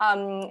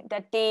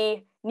that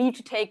they need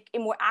to take a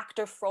more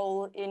active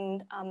role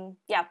in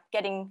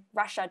getting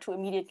Russia to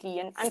immediately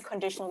and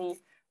unconditionally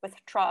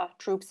withdraw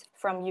troops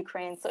from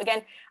Ukraine. So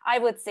again, I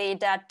would say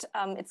that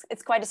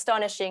it's quite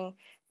astonishing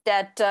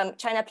that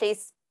China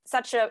plays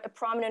such a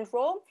prominent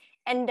role,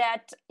 and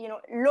that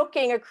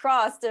looking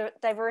across the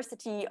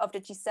diversity of the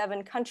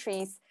G7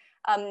 countries,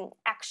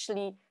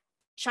 actually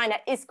China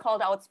is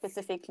called out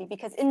specifically,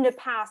 because in the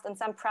past, on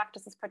some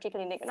practices,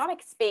 particularly in the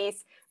economic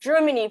space,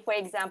 Germany, for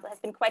example, has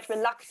been quite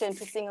reluctant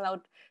to single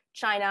out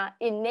China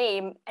in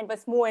name and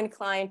was more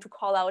inclined to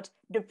call out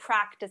the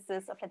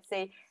practices of, let's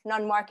say,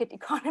 non-market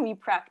economy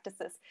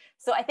practices.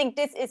 So I think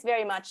this is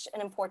very much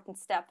an important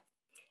step.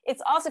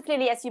 It's also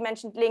clearly, as you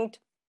mentioned, linked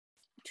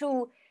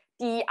to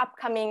the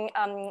upcoming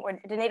or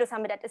the NATO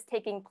summit that is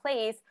taking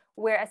place,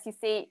 where, as you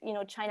say,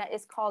 China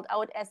is called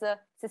out as a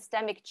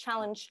systemic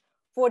challenge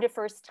for the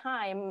first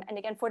time. And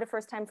again, for the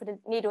first time for the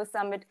NATO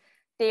summit,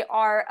 there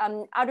are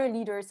other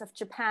leaders of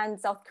Japan,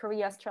 South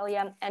Korea,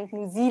 Australia, and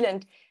New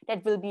Zealand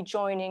that will be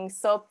joining.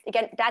 So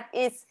again, that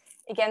is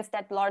against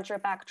that larger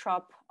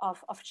backdrop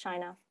of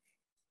China.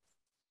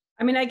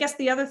 I mean, I guess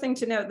the other thing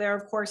to note there,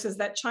 of course, is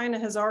that China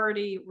has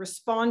already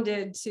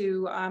responded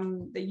to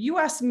the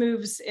US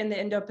moves in the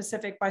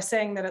Indo-Pacific by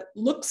saying that it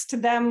looks to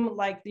them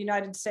like the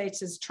United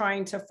States is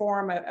trying to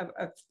form a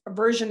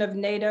version of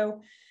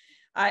NATO.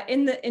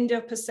 In the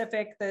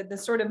Indo-Pacific, the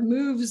sort of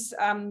moves,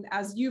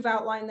 as you've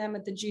outlined them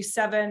at the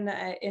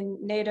G7 in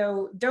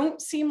NATO,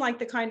 don't seem like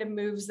the kind of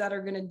moves that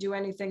are going to do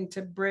anything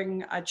to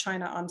bring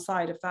China on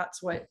side, if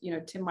that's what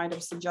Tim might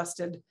have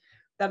suggested.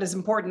 That is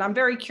important. I'm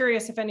very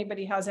curious if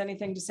anybody has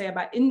anything to say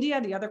about India,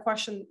 the other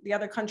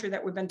country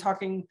that we've been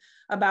talking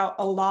about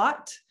a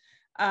lot,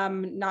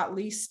 not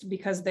least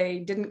because they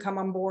didn't come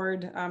on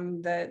board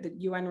the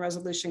UN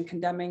resolution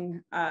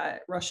condemning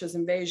Russia's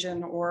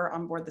invasion, or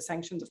on board the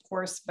sanctions, of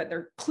course, but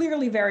they're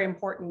clearly very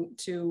important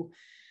to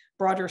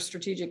broader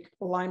strategic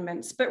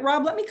alignments. But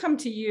Rob, let me come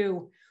to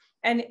you.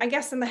 And I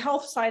guess on the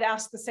health side,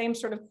 ask the same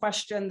sort of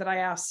question that I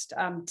asked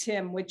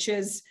Tim, which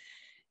is,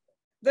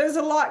 there's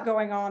a lot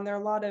going on. There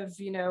are a lot of,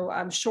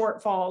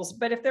 shortfalls,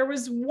 but if there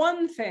was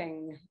one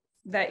thing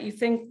that you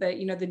think that,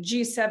 the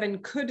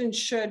G7 could and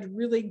should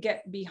really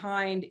get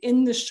behind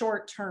in the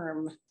short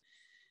term,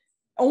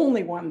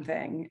 only one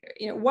thing,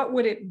 what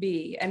would it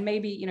be? And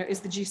maybe, is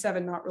the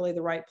G7 not really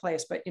the right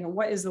place, but,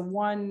 what is the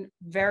one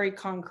very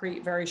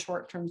concrete, very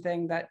short-term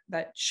thing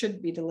that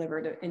should be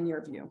delivered in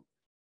your view?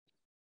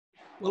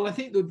 Well, I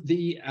think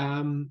the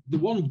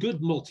one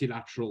good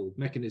multilateral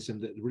mechanism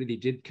that really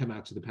did come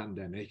out of the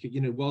pandemic,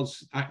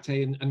 was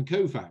ACT-A and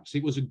COVAX.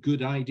 It was a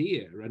good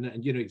idea, and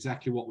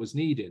exactly what was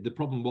needed. The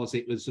problem was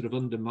it was sort of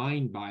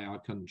undermined by our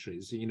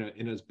countries, in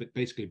us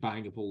basically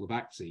buying up all the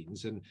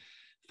vaccines and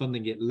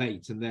funding it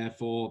late, and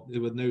therefore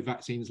there were no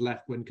vaccines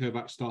left when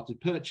COVAX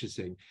started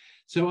purchasing.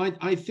 So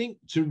I think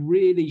to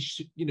really,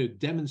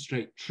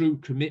 demonstrate true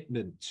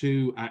commitment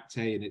to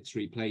ACT-A and its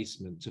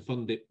replacement, to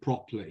fund it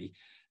properly,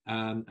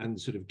 and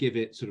sort of give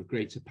it sort of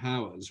greater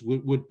powers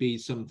would be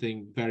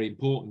something very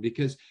important,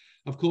 because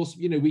of course,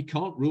 we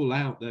can't rule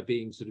out there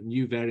being sort of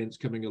new variants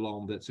coming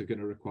along that are going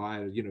to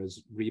require,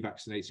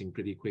 revaccinating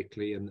pretty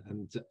quickly. And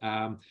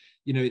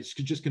it's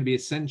just going to be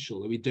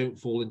essential that we don't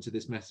fall into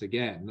this mess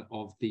again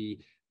of the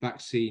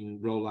vaccine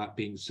rollout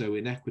being so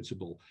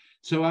inequitable.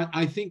 So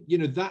I think,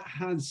 that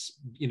has,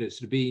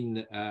 sort of been,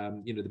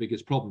 the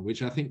biggest problem,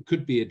 which I think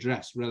could be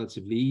addressed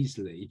relatively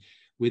easily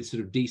with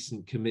sort of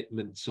decent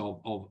commitments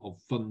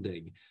of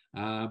funding.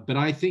 But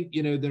I think,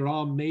 there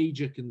are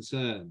major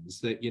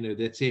concerns that,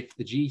 that if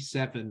the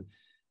G7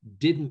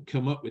 didn't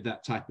come up with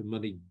that type of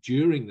money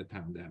during the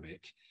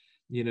pandemic,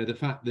 the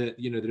fact that,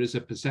 there is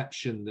a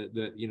perception that,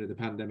 the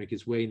pandemic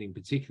is waning,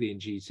 particularly in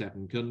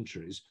G7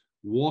 countries,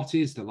 what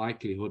is the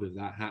likelihood of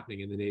that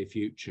happening in the near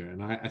future?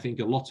 And I think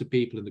a lot of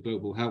people in the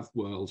global health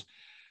world,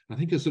 I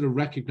think, are sort of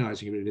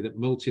recognizing really that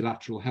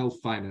multilateral health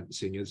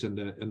financing is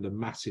under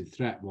massive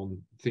threat. One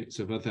thinks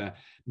of other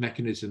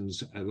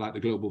mechanisms like the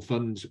Global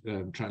Fund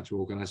trying to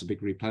organize a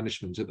big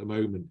replenishment at the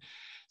moment.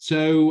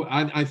 So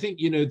I think,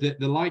 that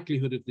the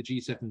likelihood of the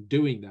G7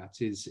 doing that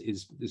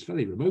is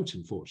fairly remote,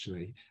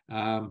 unfortunately,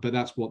 but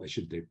that's what they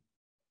should do.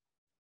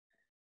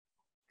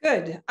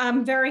 Good,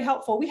 very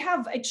helpful. We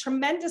have a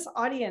tremendous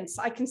audience.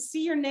 I can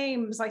see your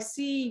names. I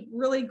see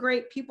really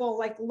great people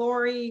like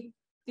Lori,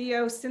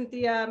 Theo,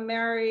 Cynthia,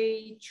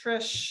 Mary,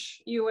 Trish,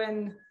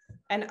 Ewan,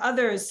 and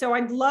others. So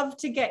I'd love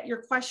to get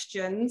your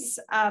questions.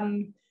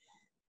 And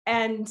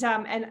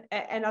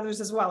and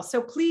others as well.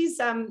 So please,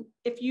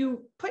 if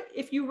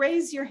you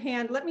raise your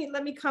hand, let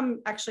me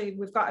come. Actually,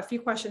 we've got a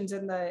few questions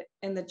in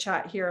the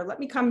chat here. Let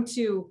me come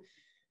to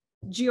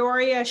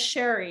Gioria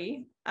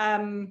Sherry,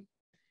 and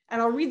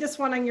I'll read this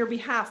one on your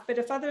behalf. But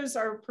if others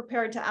are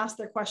prepared to ask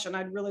their question,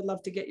 I'd really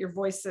love to get your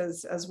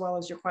voices as well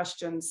as your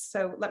questions.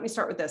 So let me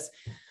start with this.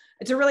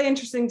 It's a really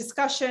interesting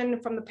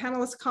discussion from the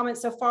panelists'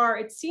 comments so far.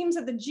 It seems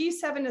that the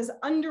G7 is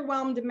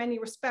underwhelmed in many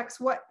respects.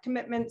 What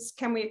commitments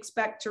can we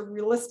expect to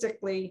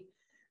realistically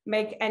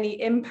make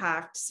any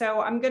impact?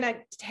 So I'm going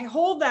to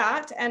hold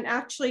that and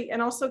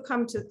also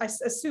come to, I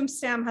assume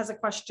Sam has a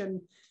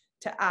question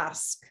to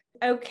ask.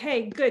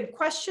 Okay, good.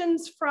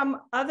 Questions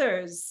from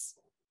others?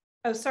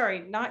 Oh,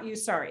 sorry, not you,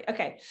 sorry.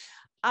 Okay.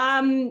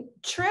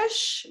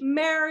 Trish,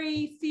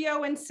 Mary,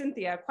 Theo, and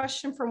Cynthia, a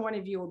question from one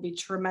of you will be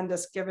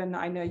tremendous, given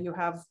I know you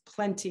have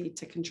plenty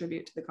to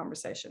contribute to the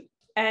conversation.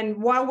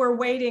 And while we're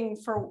waiting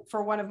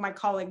for one of my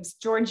colleagues,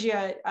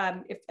 Georgia,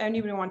 if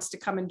anybody wants to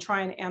come and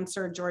try and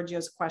answer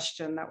Georgia's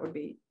question, that would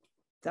be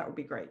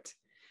great.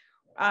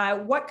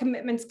 What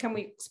commitments can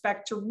we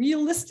expect to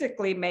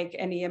realistically make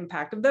any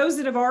impact? Of those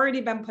that have already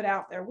been put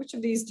out there, which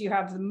of these do you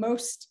have the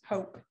most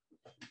hope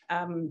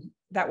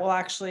that will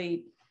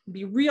actually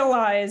be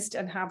realized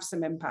and have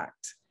some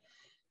impact?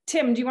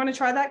 Tim, do you want to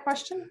try that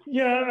question?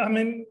 Yeah, I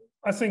mean,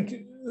 I think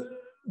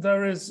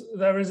there is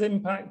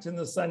impact in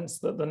the sense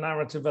that the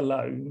narrative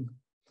alone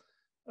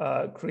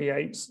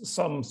creates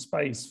some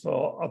space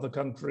for other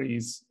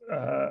countries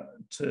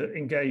to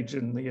engage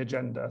in the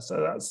agenda. So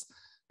that's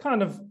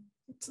kind of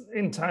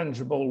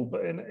intangible,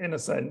 but in a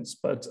sense,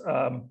 but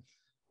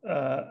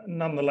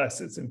nonetheless,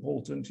 it's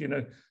important. You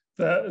know,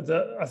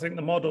 I think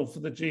the model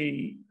for the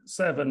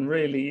G7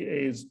 really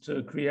is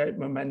to create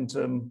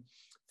momentum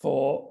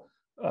for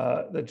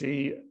the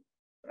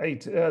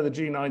G8, the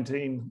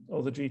G19,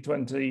 or the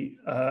G20,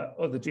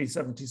 or the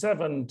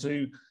G77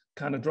 to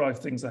kind of drive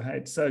things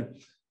ahead. So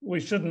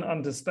we shouldn't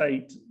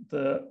understate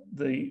the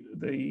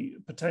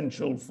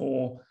potential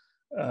for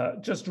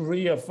just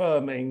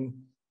reaffirming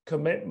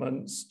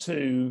commitments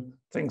to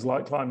things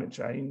like climate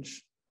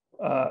change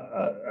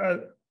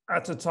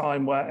at a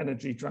time where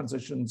energy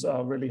transitions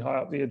are really high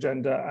up the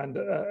agenda and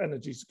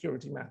energy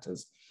security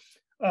matters.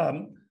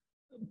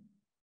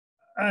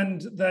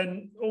 And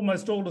then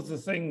almost all of the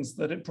things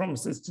that it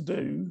promises to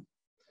do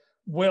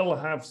will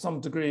have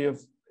some degree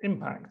of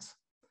impact.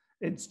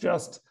 It's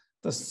just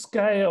the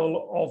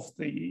scale of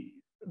the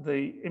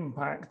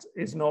impact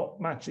is not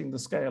matching the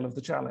scale of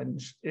the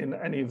challenge in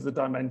any of the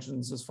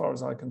dimensions as far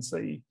as I can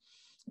see.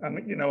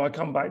 And, you know, I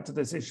come back to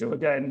this issue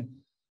again.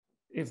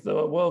 If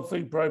the World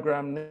Food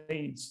Programme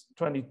needs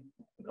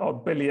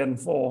 20-odd billion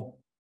for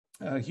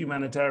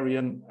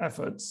humanitarian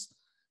efforts,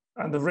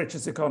 and the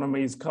richest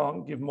economies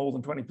can't give more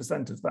than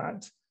 20% of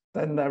that,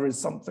 then there is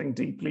something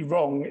deeply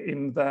wrong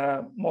in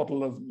their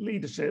model of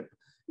leadership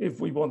if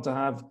we want to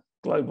have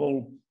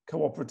global,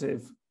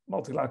 cooperative,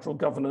 multilateral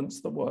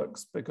governance that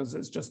works, because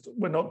it's just,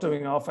 we're not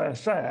doing our fair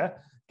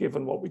share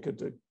given what we could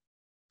do.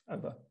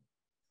 Over.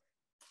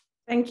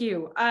 Thank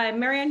you.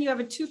 Marianne, you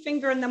have a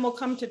two-finger, and then we'll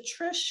come to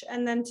Trish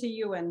and then to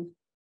Ewan.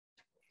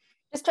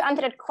 Just to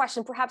answer that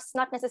question, perhaps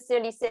not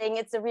necessarily saying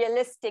it's a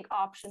realistic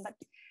option, but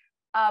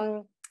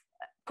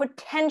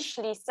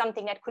potentially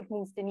something that could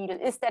move the needle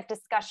is that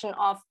discussion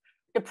of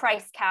the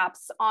price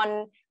caps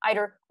on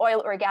either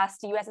oil or gas.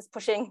 The US is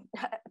pushing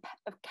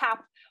a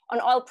cap on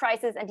oil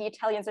prices, and the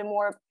Italians are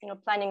more,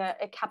 planning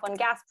a cap on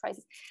gas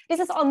prices. This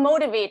is all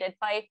motivated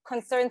by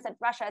concerns that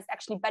Russia is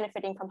actually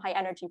benefiting from high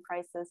energy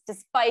prices,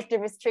 despite the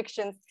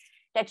restrictions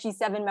that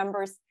G7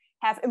 members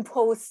have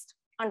imposed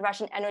on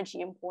Russian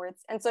energy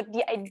imports. And so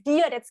the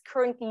idea that's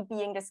currently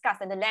being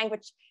discussed, and the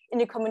language in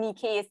the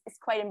communique is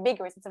quite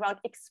ambiguous. It's around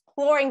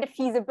exploring the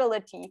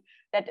feasibility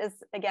that is,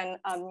 again,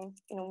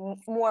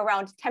 more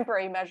around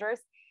temporary measures.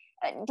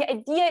 The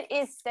idea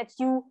is that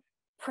you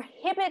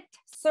prohibit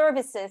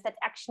services that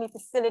actually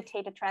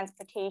facilitate the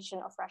transportation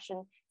of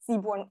Russian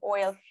seaborne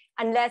oil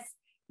unless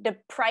the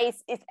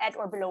price is at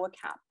or below a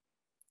cap.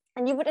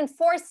 And you would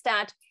enforce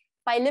that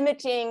by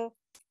limiting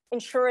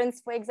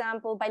insurance, for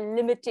example, by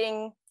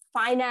limiting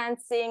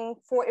financing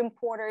for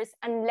importers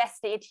unless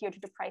they adhere to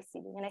the price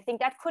ceiling. And I think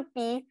that could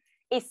be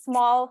a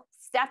small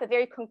step, a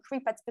very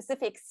concrete but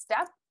specific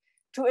step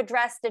to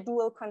address the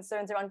dual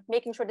concerns around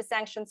making sure the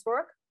sanctions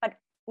work, but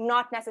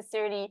not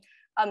necessarily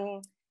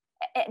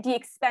at the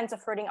expense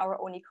of hurting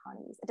our own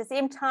economies. At the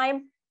same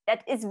time,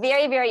 that is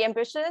very, very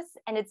ambitious,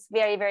 and it's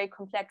very, very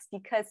complex,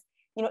 because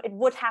it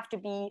would have to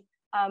be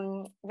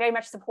very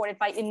much supported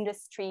by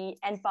industry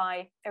and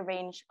by a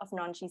range of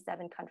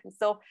non-G7 countries.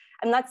 So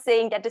I'm not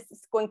saying that this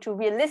is going to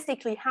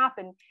realistically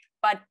happen,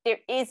 but there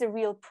is a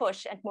real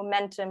push and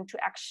momentum to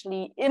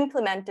actually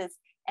implement this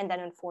and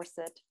then enforce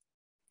it.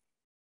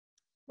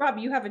 Rob,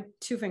 you have a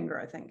two-finger,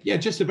 I think. Yeah,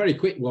 just a very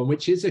quick one,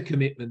 which is a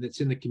commitment that's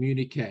in the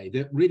communique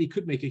that really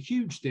could make a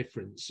huge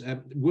difference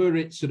were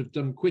it sort of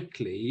done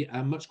quickly,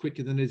 much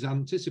quicker than is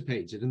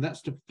anticipated, and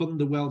that's to fund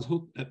the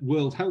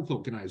World Health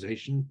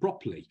Organization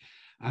properly.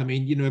 I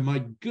mean, you know, my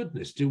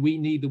goodness, do we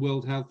need the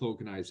World Health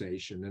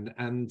Organization?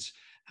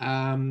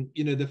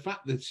 You know, the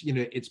fact that, you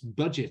know, its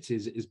budget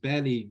is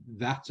barely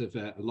that of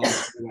a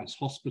large US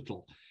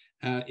hospital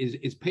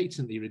is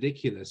patently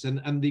ridiculous.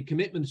 And the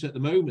commitment at the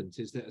moment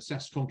is that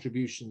assessed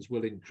contributions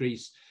will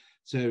increase,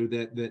 so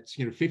that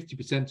you know,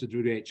 50% of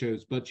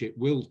WHO's budget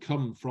will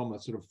come from a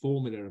sort of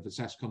formula of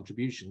assessed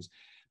contributions,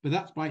 but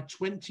that's by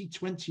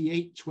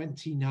 2028,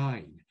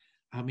 29.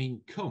 I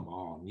mean, come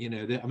on, you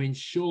know, I mean,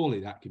 surely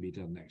that could be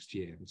done next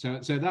year.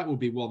 So that would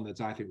be one that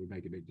I think would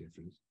make a big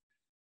difference.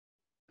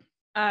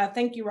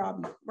 Thank you,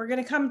 Rob. We're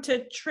going to come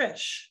to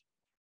Trish.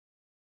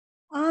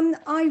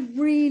 I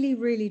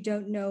really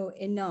don't know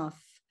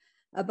enough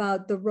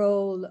about the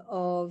role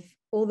of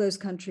all those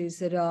countries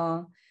that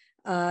are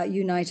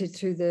united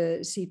through the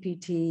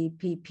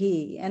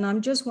CPTPP. And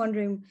I'm just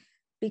wondering,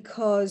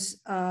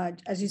 because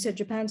as you said,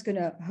 Japan's going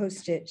to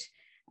host it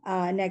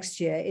next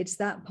year. It's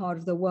that part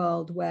of the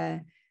world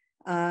where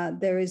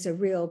there is a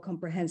real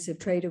comprehensive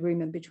trade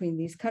agreement between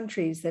these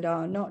countries that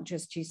are not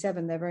just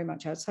G7, they're very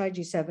much outside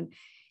G7.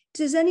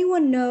 Does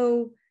anyone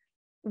know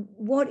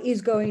what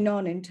is going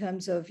on in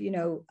terms of, you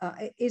know,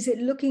 is it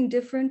looking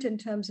different in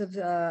terms of,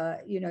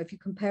 you know, if you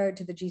compare it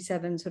to the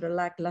G7 sort of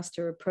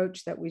lackluster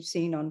approach that we've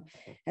seen on,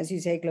 as you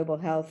say, global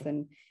health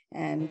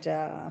and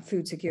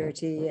food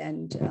security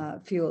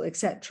and fuel,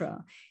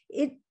 etc.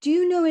 Do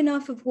you know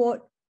enough of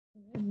what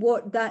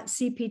that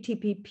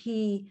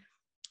CPTPP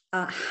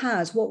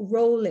has, what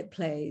role it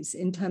plays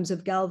in terms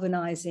of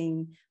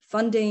galvanizing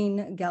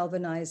funding,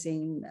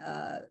 galvanizing,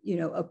 you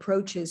know,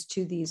 approaches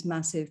to these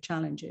massive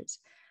challenges?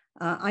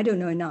 I don't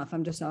know enough.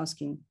 I'm just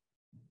asking.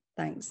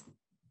 Thanks.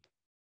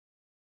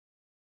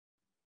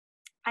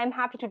 I'm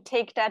happy to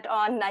take that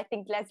on. I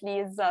think Leslie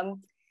is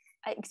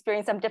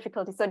experiencing some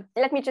difficulty. So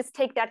let me just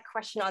take that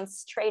question on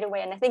straight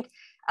away. And I think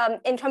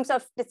in terms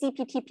of the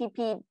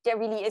CPTPP, there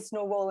really is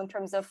no role in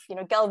terms of, you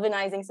know,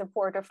 galvanizing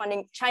support or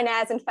funding. China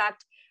has, in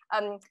fact,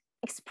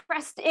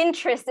 expressed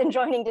interest in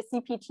joining the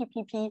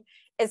CPTPP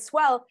as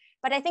well.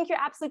 But I think you're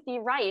absolutely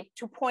right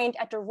to point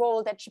at the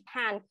role that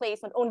Japan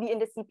plays, not only in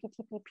the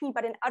CPTPP,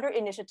 but in other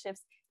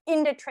initiatives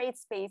in the trade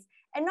space,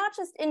 and not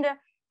just in the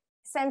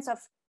sense of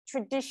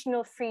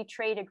traditional free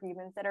trade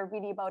agreements that are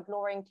really about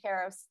lowering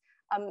tariffs.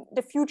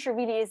 The future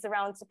really is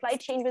around supply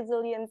chain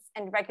resilience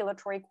and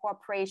regulatory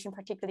cooperation,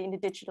 particularly in the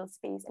digital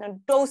space. And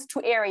in those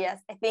two areas,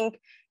 I think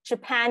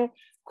Japan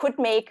could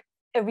make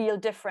a real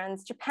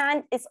difference.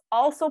 Japan is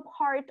also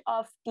part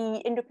of the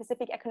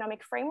Indo-Pacific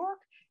Economic Framework,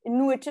 a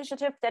new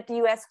initiative that the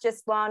US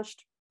just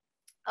launched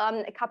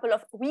a couple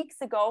of weeks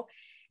ago.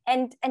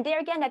 And there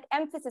again, that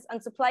emphasis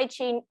on supply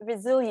chain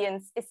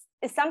resilience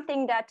is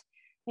something that,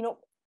 you know,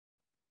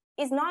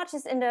 is not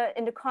just in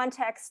the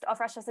context of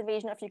Russia's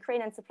invasion of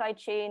Ukraine and supply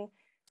chain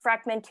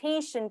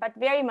fragmentation, but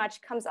very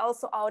much comes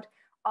also out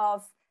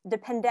of the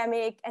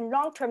pandemic and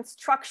long-term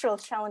structural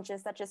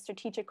challenges such as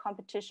strategic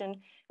competition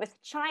with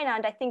China.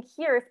 And I think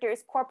here, if there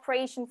is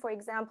cooperation, for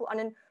example, on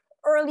an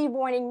early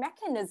warning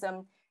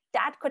mechanism,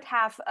 that could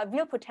have a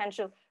real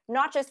potential,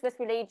 not just with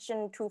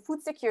relation to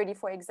food security,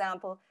 for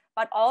example,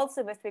 but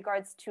also with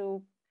regards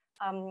to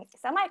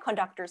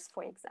semiconductors,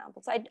 for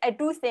example. So I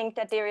do think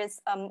that there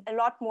is a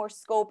lot more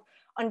scope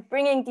on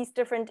bringing these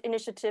different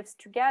initiatives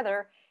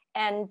together.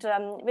 And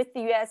with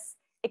the US,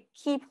 a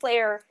key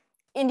player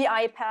in the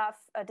IPAF,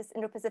 this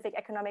Indo-Pacific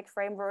Economic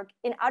Framework,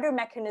 in other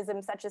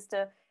mechanisms such as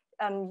the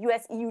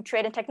US-EU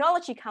Trade and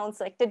Technology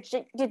Council, like the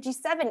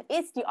G7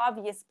 is the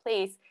obvious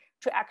place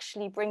to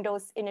actually bring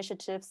those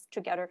initiatives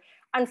together.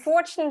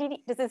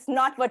 Unfortunately, this is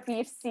not what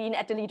we've seen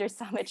at the Leaders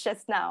Summit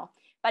just now,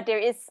 but there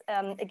is,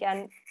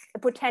 again, a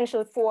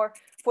potential for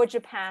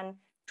Japan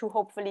to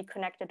hopefully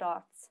connect the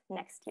dots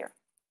next year.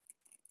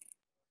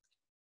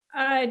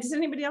 Does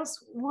anybody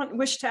else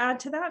wish to add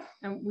to that?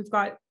 And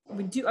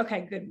we do,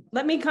 okay, good.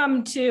 Let me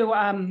come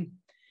to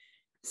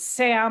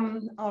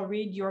Sam. I'll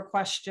read your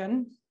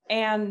question,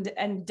 and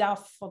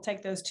Duff, we'll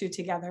take those two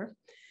together.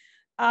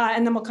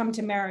 And then we'll come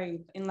to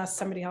Mary, unless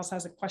somebody else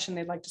has a question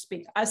they'd like to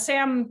speak.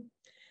 Sam,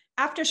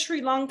 after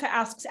Sri Lanka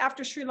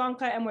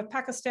and with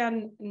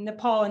Pakistan,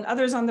 Nepal, and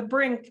others on the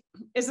brink,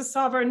 is a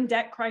sovereign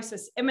debt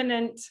crisis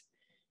imminent?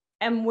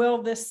 And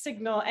will this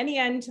signal any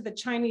end to the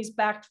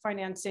Chinese-backed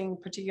financing,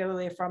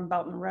 particularly from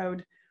Belt and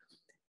Road?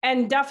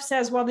 And Duff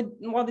says, while the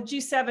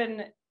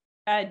G7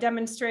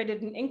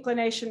 demonstrated an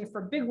inclination for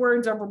big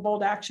words over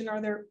bold action,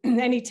 are there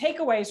any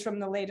takeaways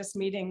from the latest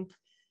meeting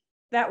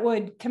that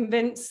would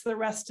convince the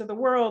rest of the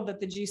world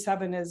that the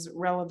G7 is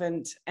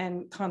relevant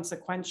and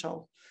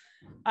consequential?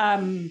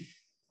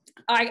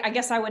 I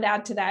guess I would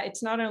add to that,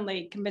 it's not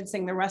only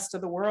convincing the rest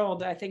of the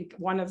world. I think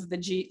one of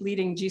the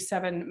leading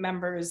G7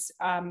 members,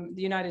 the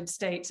United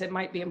States, it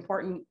might be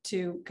important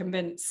to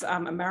convince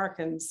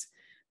Americans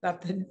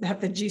that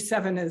the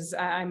G7 is,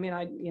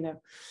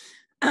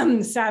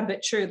 sad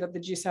but true that the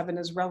G7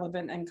 is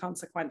relevant and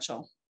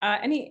consequential.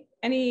 Any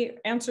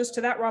answers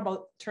to that, Rob?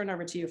 I'll turn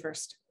over to you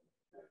first.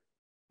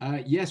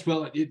 Yes,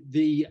 well,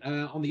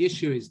 on the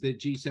issue is the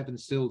G7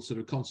 still sort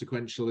of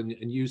consequential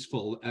and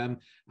useful.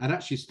 I'd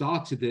actually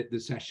started the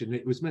session.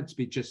 It was meant to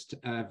be just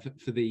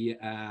for the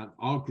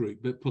our group,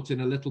 but put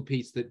in a little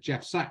piece that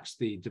Jeff Sachs,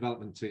 the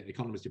development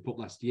economist, put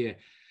last year,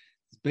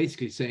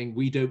 basically saying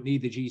we don't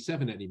need the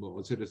G7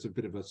 anymore. So there's a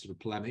bit of a sort of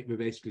polemic. We're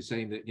basically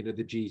saying that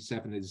the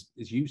G7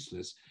 is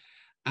useless.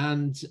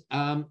 And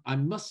I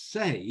must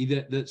say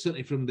that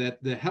certainly from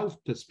the health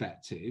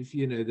perspective,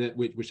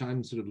 which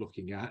I'm sort of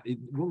looking at,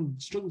 one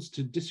struggles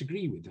to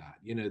disagree with that.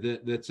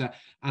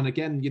 And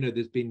again,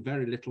 there's been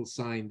very little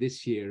sign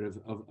this year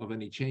of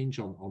any change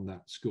on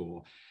that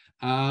score.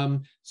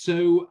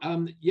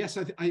 Yes,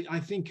 I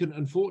think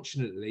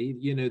unfortunately,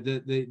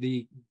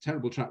 the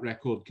terrible track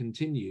record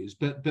continues,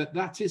 but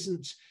that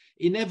isn't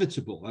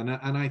inevitable.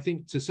 And I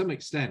think to some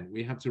extent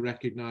we have to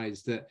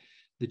recognise that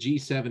the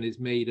G7 is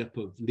made up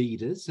of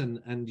leaders,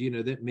 and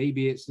that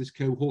maybe it's this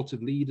cohort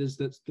of leaders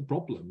that's the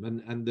problem,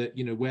 and that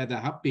where there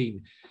have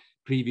been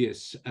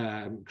previous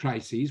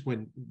crises,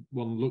 when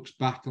one looks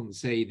back on,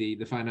 say,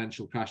 the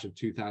financial crash of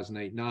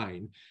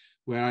 2008-9,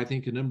 where I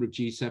think a number of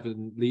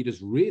G7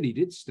 leaders really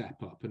did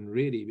step up and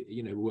really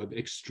were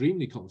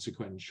extremely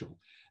consequential.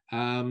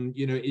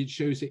 It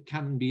shows it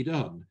can be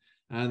done.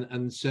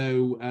 And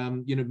so,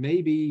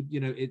 maybe,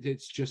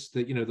 it's just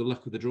that, the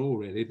luck of the draw,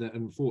 really, that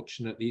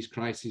unfortunately these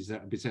crises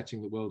that are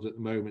besetting the world at the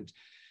moment,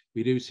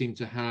 we do seem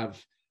to have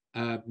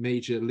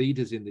major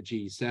leaders in the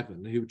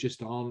G7 who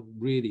just aren't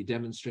really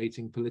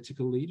demonstrating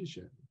political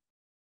leadership.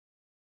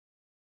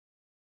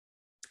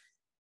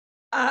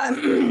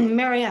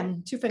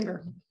 Marianne, two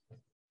finger.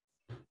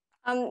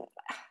 I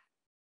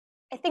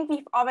think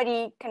we've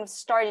already kind of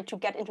started to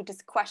get into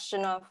this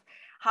question of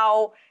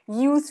how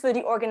useful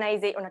the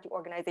organization, or not the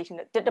organization,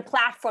 the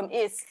platform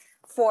is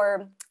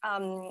for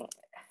the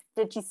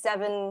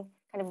G7,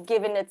 kind of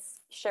given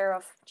its share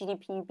of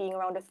GDP being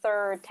around a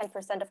third,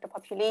 10% of the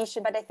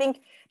population. But I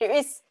think there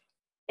is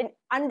an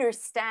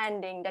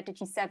understanding that the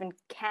G7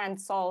 can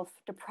solve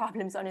the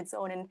problems on its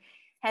own. And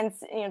hence,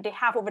 they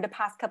have over the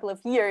past couple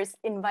of years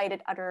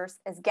invited others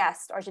as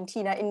guests.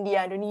 Argentina,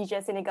 India,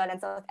 Indonesia, Senegal,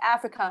 and South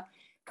Africa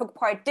took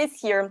part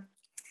this year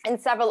in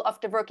several of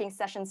the working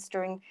sessions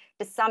during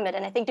the summit.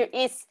 And I think there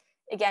is,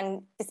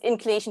 again, this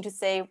inclination to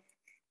say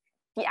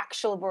the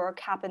actual work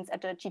happens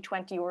at the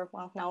G20, or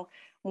well, now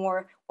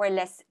more or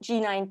less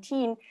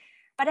G19.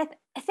 But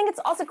I think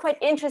it's also quite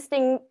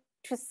interesting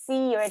to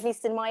see, or at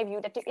least in my view,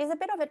 that there is a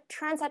bit of a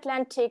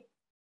transatlantic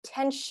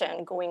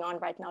tension going on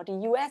right now.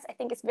 The US, I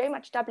think, is very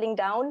much doubling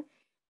down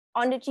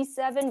on the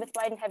G7, with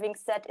Biden having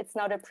said it's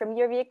now the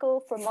premier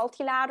vehicle for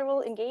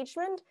multilateral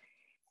engagement.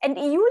 And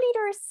EU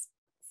leaders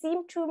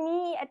seem, to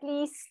me at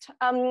least,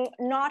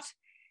 not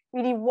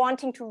really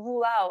wanting to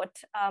rule out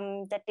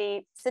that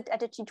they sit at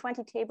the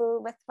G20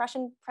 table with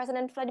Russian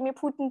President Vladimir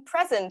Putin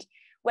present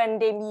when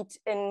they meet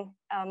in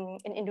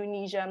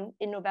Indonesia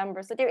in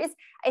November. So there is,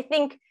 I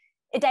think,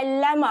 a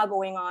dilemma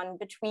going on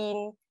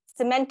between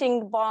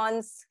cementing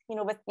bonds,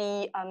 with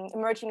the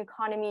emerging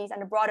economies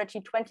and the broader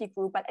G20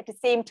 group, but at the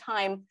same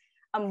time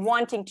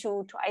wanting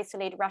to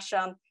isolate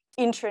Russia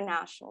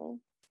internationally.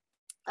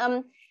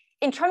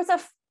 In terms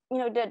of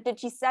the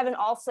G7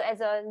 also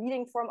as a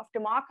leading form of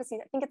democracy,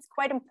 I think it's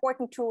quite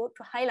important to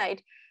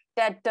highlight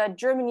that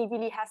Germany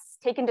really has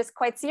taken this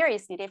quite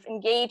seriously. They've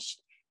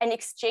engaged and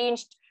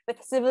exchanged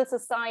with civil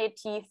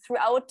society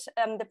throughout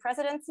the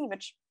presidency,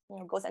 which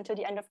goes until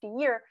the end of the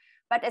year.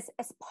 But as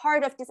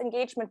part of this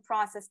engagement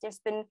process, there's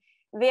been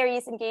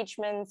various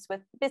engagements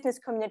with business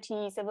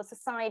community, civil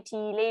society,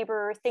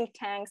 labor, think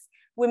tanks,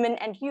 women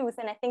and youth.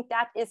 And I think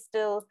that is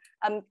still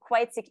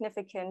quite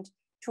significant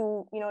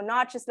to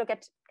not just look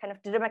at kind of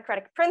the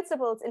democratic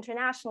principles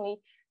internationally,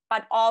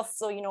 but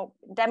also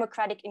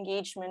democratic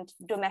engagement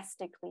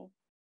domestically.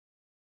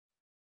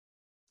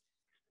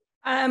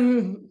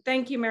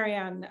 Thank you,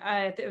 Marianne.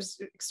 It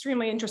was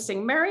extremely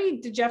interesting.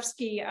 Mary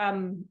Dejevsky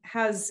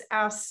has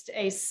asked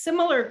a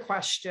similar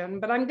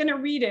question, but I'm going to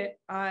read it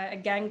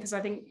again because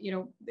I think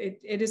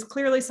it is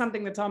clearly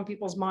something that's on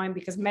people's mind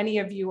because many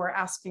of you are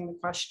asking the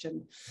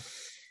question.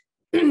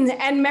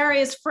 And Mary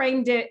has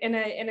framed it in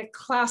a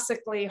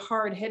classically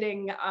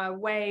hard-hitting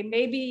way.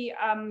 Maybe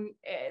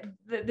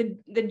the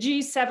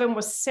G7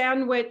 was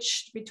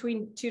sandwiched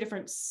between two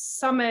different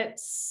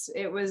summits.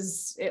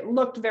 It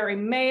looked very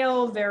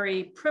male,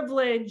 very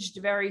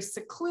privileged, very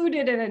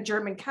secluded in a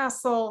German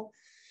castle.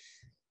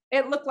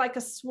 It looked like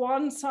a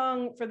swan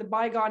song for the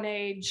bygone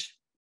age.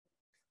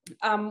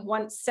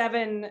 Once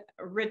 7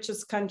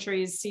 richest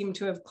countries seem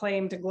to have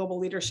claimed a global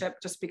leadership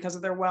just because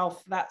of their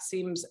wealth, that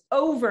seems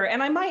over.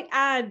 And I might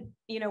add,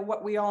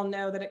 what we all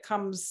know, that it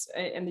comes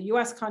in the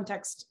US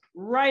context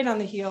right on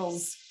the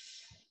heels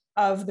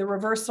of the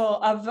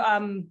reversal of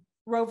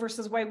Roe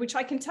versus Wade, which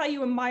I can tell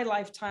you in my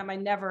lifetime, I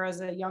never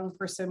as a young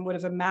person would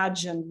have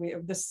imagined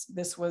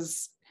this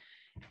was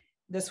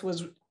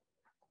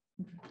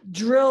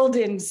drilled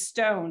in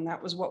stone.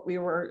 That was what we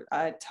were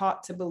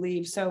taught to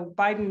believe. So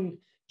Biden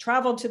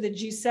traveled to the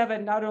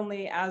G7 not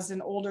only as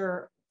an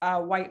older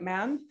white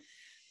man,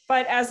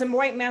 But as a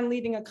white man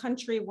leading a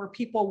country where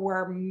people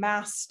were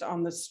massed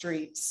on the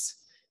streets,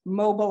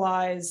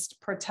 mobilized,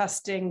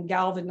 protesting,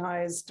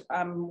 galvanized,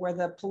 where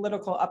the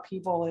political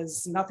upheaval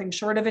is nothing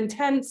short of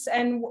intense,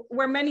 and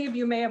where many of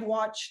you may have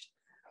watched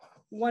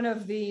one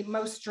of the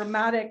most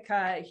dramatic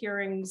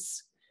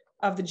hearings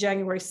of the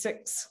January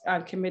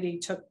 6th committee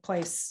took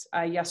place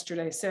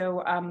yesterday.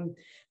 So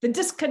the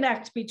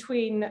disconnect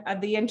between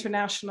the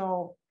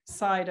international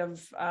side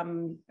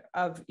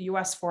of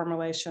US foreign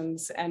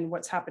relations and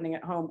what's happening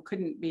at home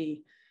couldn't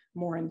be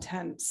more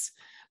intense.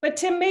 But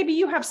Tim, maybe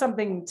you have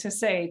something to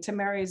say to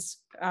Mary's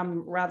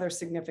rather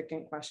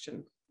significant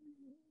question.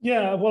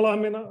 Yeah, well, I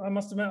mean, I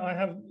must admit, I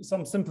have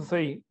some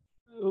sympathy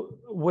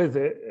with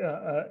it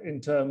in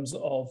terms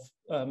of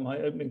my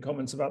opening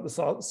comments about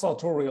the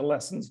sartorial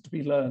lessons to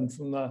be learned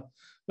from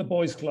the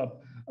Boys Club.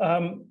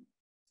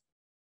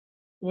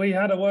 We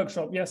had a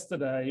workshop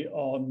yesterday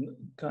on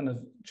kind of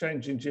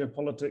changing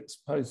geopolitics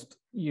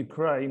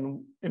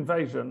post-Ukraine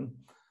invasion,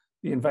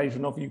 the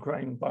invasion of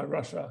Ukraine by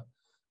Russia.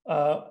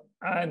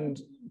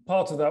 And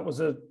part of that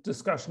was a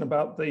discussion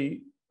about the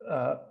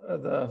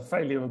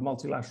failure of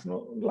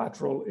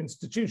multilateral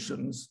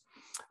institutions.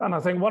 And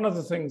I think one of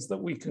the things that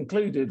we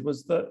concluded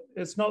was that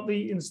it's not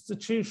the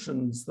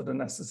institutions that are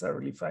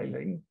necessarily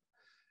failing,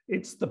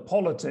 it's the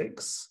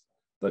politics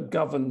that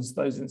governs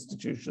those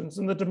institutions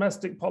and the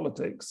domestic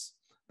politics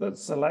that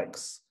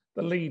selects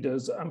the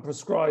leaders and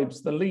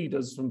prescribes the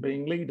leaders from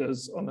being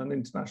leaders on an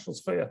international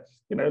sphere,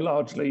 you know,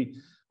 largely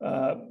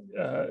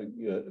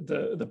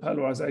the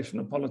polarization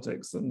of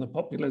politics and the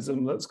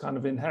populism that's kind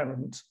of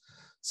inherent.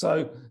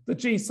 So the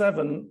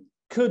G7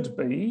 could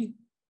be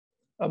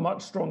a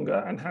much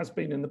stronger, and has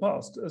been in the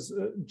past, as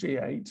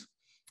G8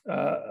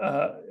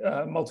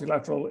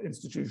 multilateral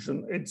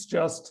institution. It's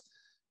just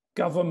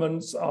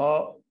governments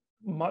are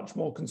much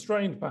more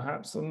constrained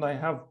perhaps than they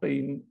have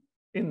been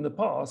in the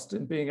past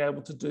in being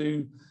able to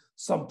do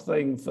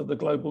something for the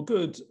global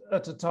good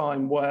at a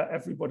time where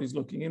everybody's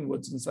looking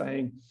inwards and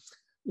saying,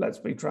 let's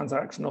be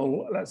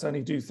transactional, let's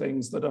only do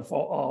things that are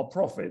for our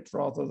profit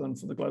rather than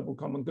for the global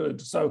common good.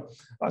 So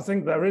I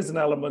think there is an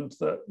element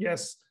that,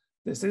 yes,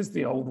 this is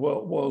the old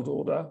world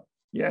order.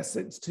 Yes,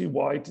 it's too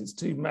white, it's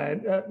too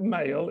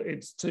male,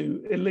 it's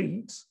too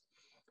elite,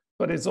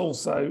 but it's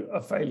also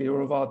a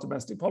failure of our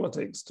domestic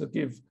politics to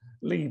give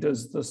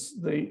leaders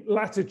the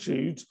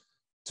latitude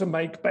to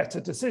make better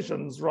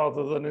decisions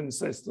rather than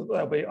insist that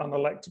they'll be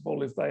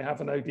unelectable if they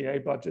have an ODA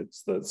budget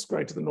that's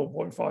greater than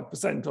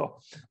 0.5% or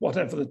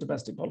whatever the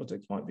domestic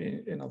politics might be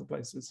in other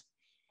places.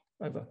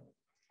 Over.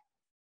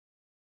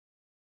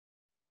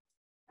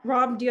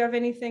 Rob, do you have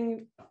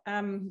anything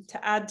to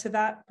add to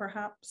that,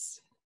 perhaps?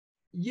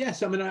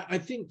 Yes, I mean, I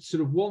think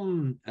sort of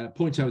one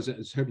point I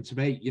was hoping to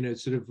make, you know,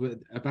 sort of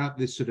about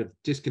this sort of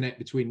disconnect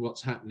between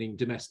what's happening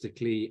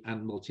domestically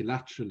and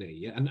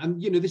multilaterally.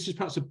 And you know, this is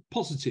perhaps a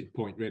positive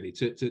point, really,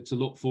 to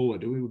look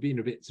forward. We were being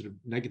a bit sort of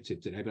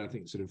negative today, but I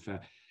think sort of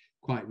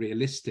quite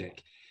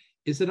realistic.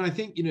 Is that I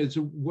think, you know,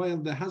 so while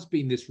there has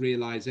been this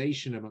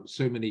realization among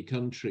so many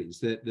countries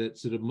that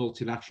sort of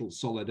multilateral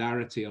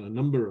solidarity on a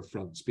number of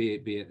fronts, be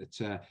it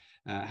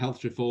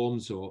health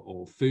reforms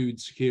or food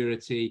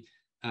security,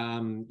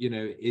 you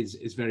know,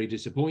 is very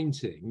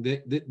disappointing.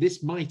 That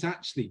this might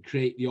actually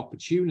create the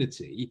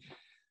opportunity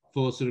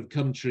for sort of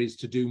countries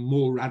to do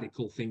more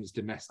radical things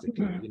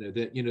domestically.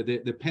 You know,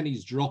 the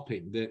pennies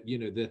dropping. That, you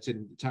know, that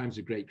in times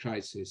of great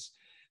crisis,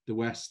 the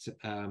West,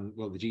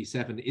 well, the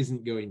G7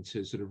 isn't going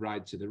to sort of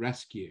ride to the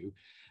rescue.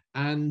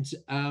 And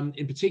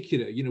in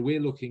particular, you know,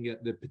 we're looking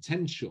at the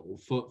potential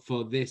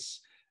for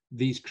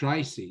these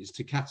crises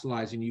to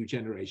catalyze a new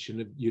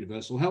generation of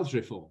universal health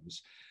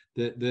reforms.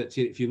 That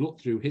if you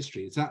look through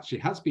history, it actually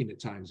has been at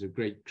times of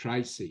great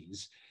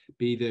crises,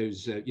 be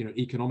those, you know,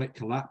 economic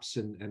collapse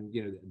and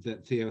you know,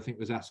 that Theo, I think,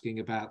 was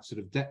asking about sort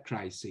of debt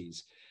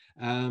crises.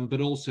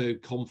 But also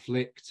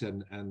conflict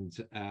and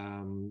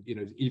you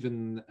know,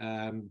 even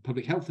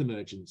public health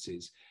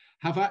emergencies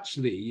have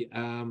actually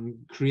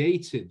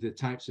created the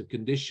types of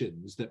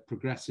conditions that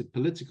progressive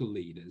political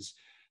leaders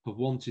have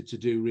wanted to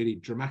do really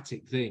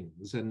dramatic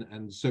things.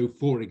 And so,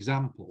 for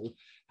example,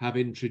 have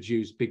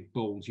introduced big,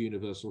 bold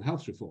universal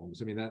health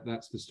reforms. I mean,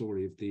 that's the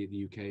story of the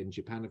UK and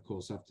Japan, of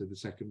course, after the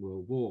Second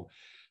World War.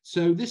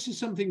 So this is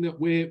something that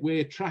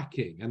we're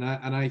tracking. And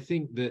I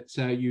think that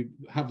you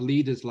have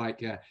leaders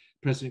like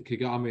President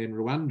Kagame in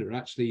Rwanda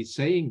actually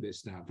saying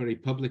this now very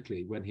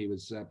publicly when he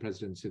was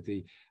president of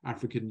the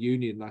African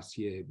Union last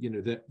year, you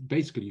know, that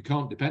basically you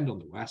can't depend on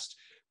the West.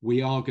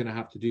 We are going to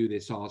have to do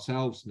this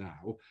ourselves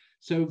now.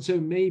 So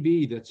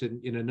maybe that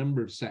in a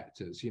number of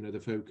sectors, you know, the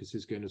focus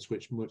is going to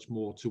switch much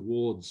more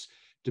towards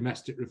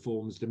domestic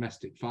reforms,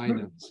 domestic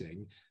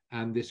financing,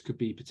 and this could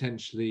be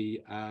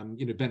potentially,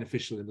 you know,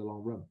 beneficial in the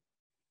long run.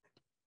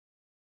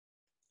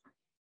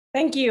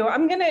 Thank you.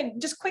 I'm going to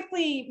just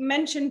quickly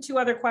mention two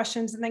other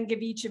questions and then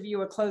give each of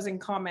you a closing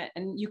comment,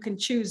 and you can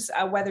choose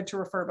whether to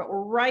refer, but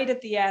we're right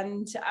at the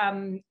end.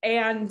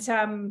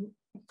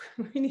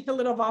 We need a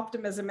little of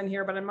optimism in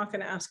here, but I'm not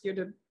going to ask you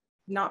to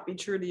not be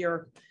true to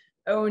your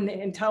own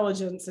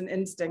intelligence and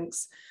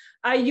instincts.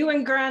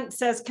 Ewan Grant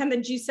says, can the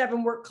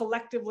G7 work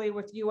collectively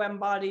with UN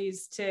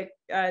bodies to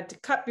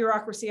cut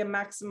bureaucracy and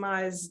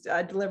maximize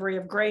delivery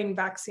of grain,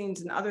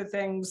 vaccines, and other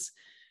things?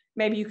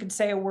 Maybe you could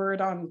say a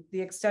word on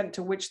the extent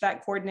to which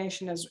that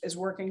coordination is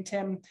working,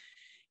 Tim.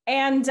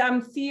 And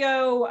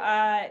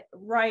Theo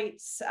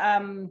writes,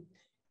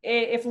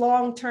 if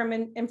long-term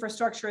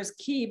infrastructure is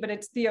key, but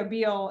it's Theo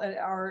Beale,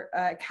 our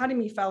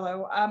Academy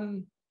Fellow,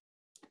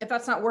 if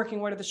that's not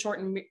working, what are the short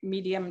and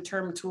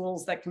medium-term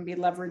tools that can be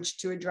leveraged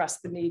to address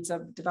the needs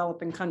of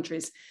developing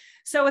countries?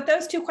 So with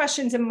those two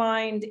questions in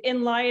mind,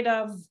 in light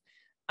of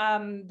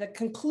the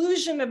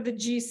conclusion of the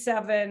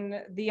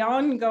G7, the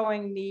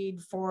ongoing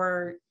need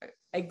for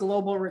a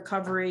global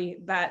recovery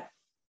that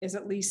is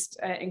at least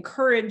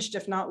encouraged,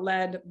 if not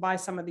led, by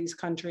some of these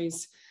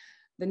countries,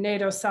 the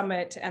NATO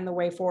summit and the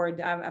way forward.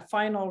 A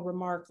final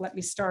remark, let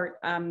me start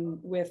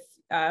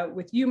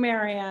with you,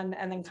 Marianne,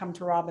 and then come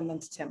to Rob and then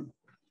to Tim.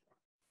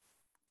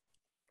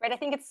 Right, I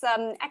think it's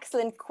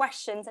excellent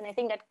questions, and I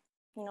think that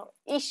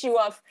issue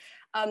of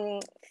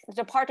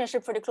the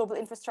Partnership for the Global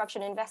Infrastructure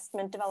and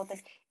Investment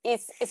Development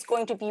is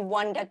going to be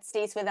one that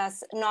stays with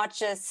us, not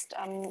just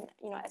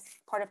as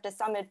part of the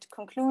summit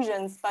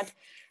conclusions, but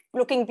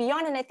looking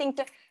beyond. And I think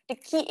the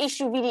key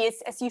issue really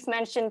is, as you've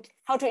mentioned,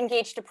 how to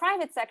engage the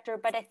private sector,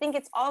 but I think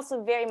it's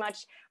also very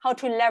much how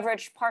to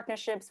leverage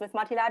partnerships with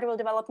multilateral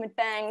development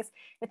banks,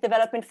 with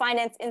development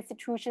finance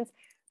institutions,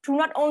 to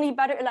not only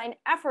better align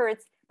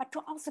efforts, but to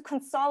also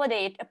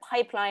consolidate a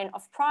pipeline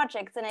of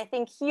projects. And I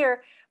think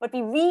here, what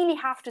we really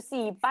have to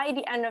see by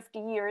the end of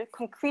the year,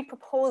 concrete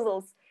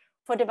proposals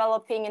for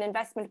developing an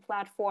investment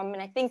platform.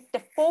 And I think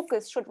the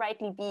focus should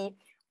rightly be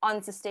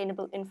on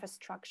sustainable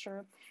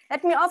infrastructure.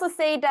 Let me also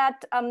say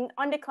that on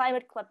the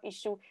climate club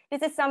issue,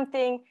 this is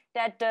something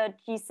that the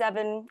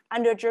G7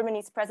 under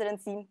Germany's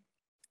presidency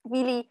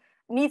really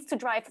needs to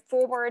drive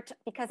forward,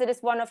 because it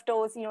is one of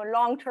those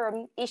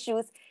long-term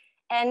issues.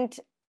 And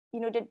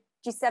the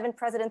G7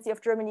 presidency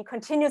of Germany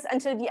continues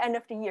until the end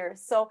of the year.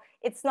 So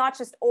it's not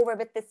just over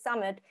with this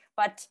summit,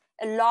 but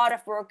a lot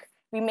of work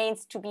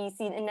remains to be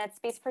seen in that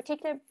space,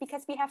 particularly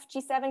because we have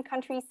G7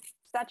 countries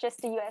such as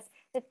the US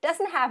that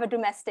doesn't have a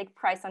domestic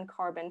price on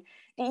carbon.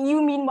 The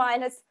EU,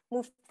 meanwhile, has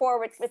moved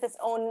forward with its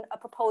own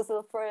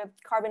proposal for a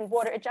carbon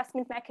border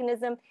adjustment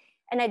mechanism.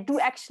 And I do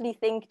actually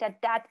think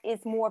that that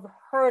is more of a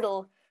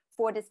hurdle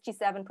for this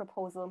G7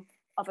 proposal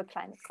of a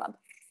climate club.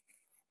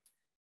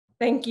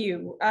 Thank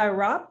you.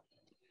 Rob?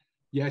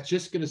 Yeah,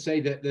 just going to say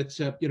that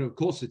of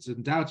course, it's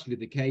undoubtedly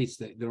the case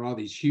that there are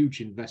these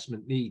huge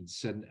investment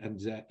needs, and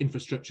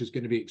infrastructure is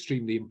going to be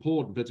extremely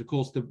important. But of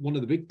course, one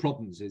of the big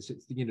problems is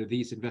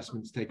these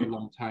investments take a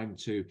long time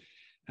to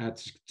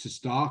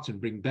start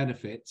and bring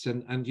benefits,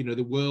 and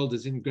the world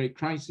is in great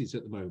crisis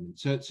at the moment.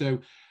 So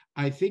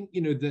I think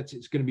that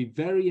it's going to be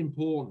very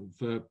important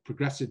for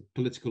progressive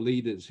political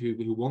leaders who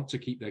want to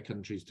keep their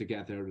countries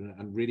together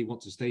and really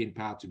want to stay in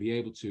power to be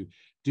able to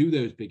do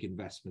those big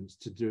investments,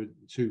 to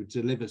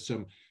deliver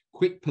some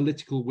quick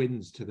political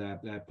wins to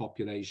their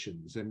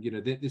populations. And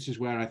this is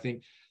where I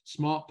think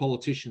smart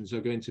politicians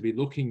are going to be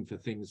looking for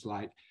things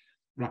like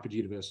rapid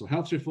universal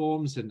health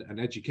reforms and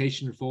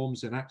education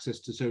reforms and access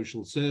to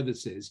social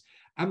services.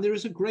 And there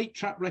is a great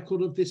track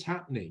record of this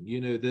happening.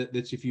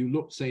 That if you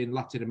look, say, in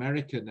Latin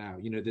America now,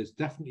 there's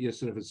definitely a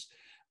sort of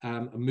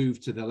a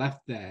move to the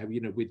left there,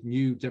 with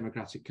new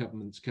democratic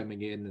governments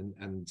coming in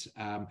and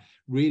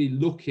really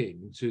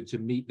looking to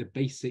meet the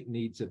basic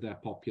needs of their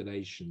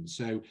population.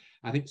 So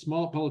I think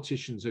smart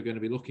politicians are going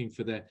to be looking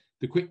for the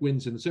quick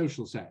wins in the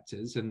social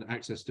sectors and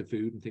access to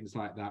food and things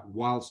like that,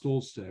 whilst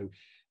also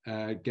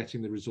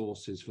getting the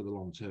resources for the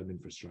long-term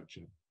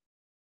infrastructure.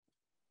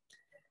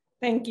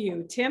 Thank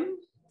you. Tim?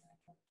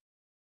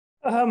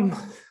 Well,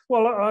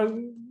 I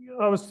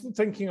was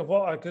thinking of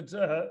what I could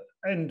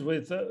end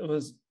with that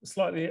was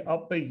slightly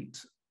upbeat,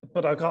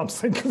 but I can't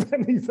think of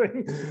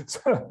anything.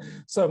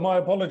 So my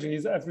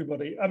apologies,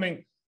 everybody. I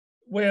mean,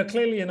 we're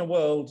clearly in a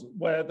world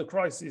where the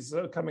crises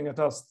are coming at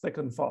us thick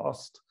and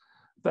fast.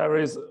 There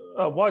is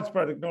a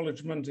widespread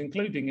acknowledgement,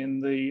 including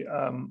in the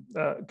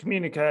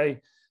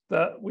communique,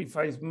 that we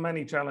face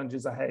many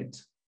challenges ahead.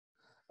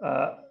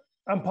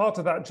 And part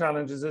of that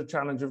challenge is a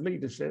challenge of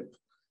leadership.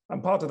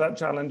 And part of that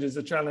challenge is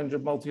a challenge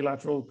of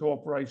multilateral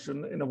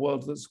cooperation in a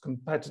world that's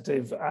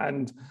competitive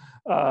and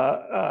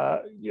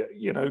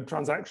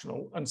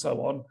transactional and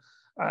so on.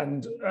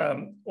 And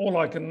all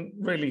I can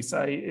really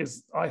say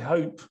is I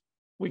hope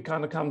we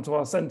kind of come to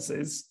our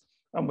senses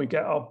and we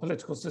get our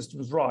political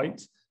systems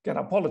right, get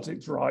our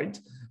politics right,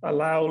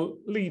 allow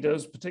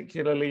leaders,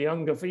 particularly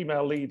younger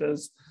female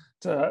leaders,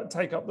 to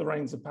take up the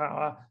reins of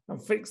power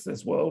and fix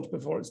this world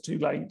before it's too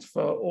late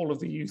for all of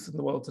the youth in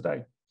the world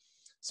today.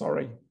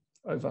 Sorry,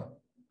 over.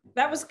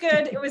 That was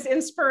good. It was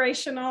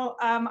inspirational.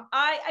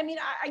 I mean,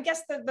 I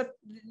guess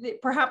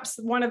perhaps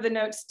one of the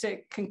notes to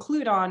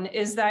conclude on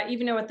is that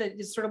even though at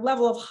the sort of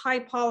level of high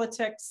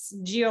politics,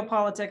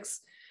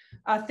 geopolitics,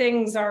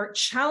 things are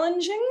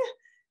challenging,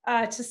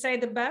 to say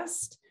the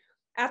best.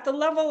 At the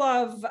level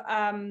of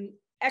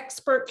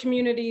expert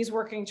communities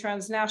working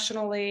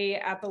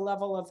transnationally at the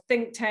level of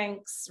think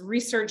tanks,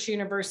 research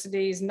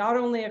universities, not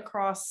only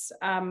across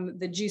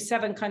the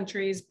G7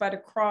 countries, but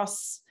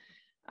across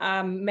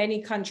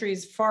many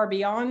countries far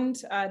beyond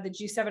the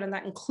G7, and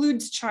that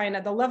includes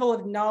China. The level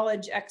of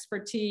knowledge,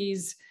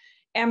 expertise,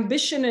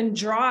 ambition, and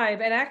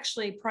drive, and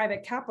actually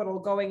private capital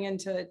going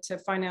into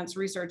finance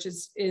research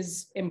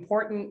is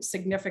important,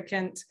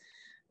 significant,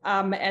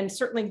 and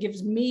certainly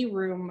gives me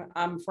room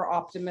for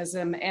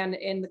optimism. And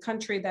in the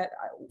country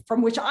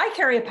from which I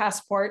carry a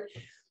passport,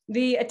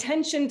 the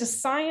attention to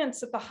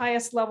science at the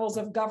highest levels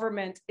of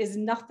government is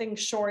nothing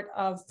short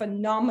of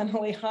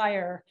phenomenally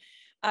higher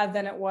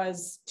than it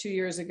was 2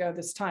 years ago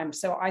this time.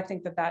 So I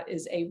think that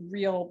is a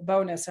real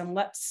bonus, and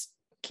let's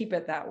keep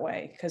it that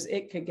way, because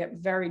it could get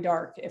very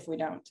dark if we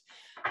don't.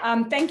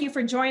 Thank you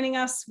for joining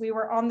us. We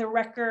were on the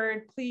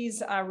record.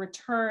 Please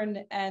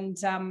return, and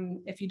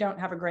if you don't,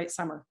 have a great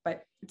summer,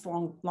 but it's a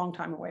long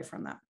time away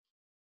from that.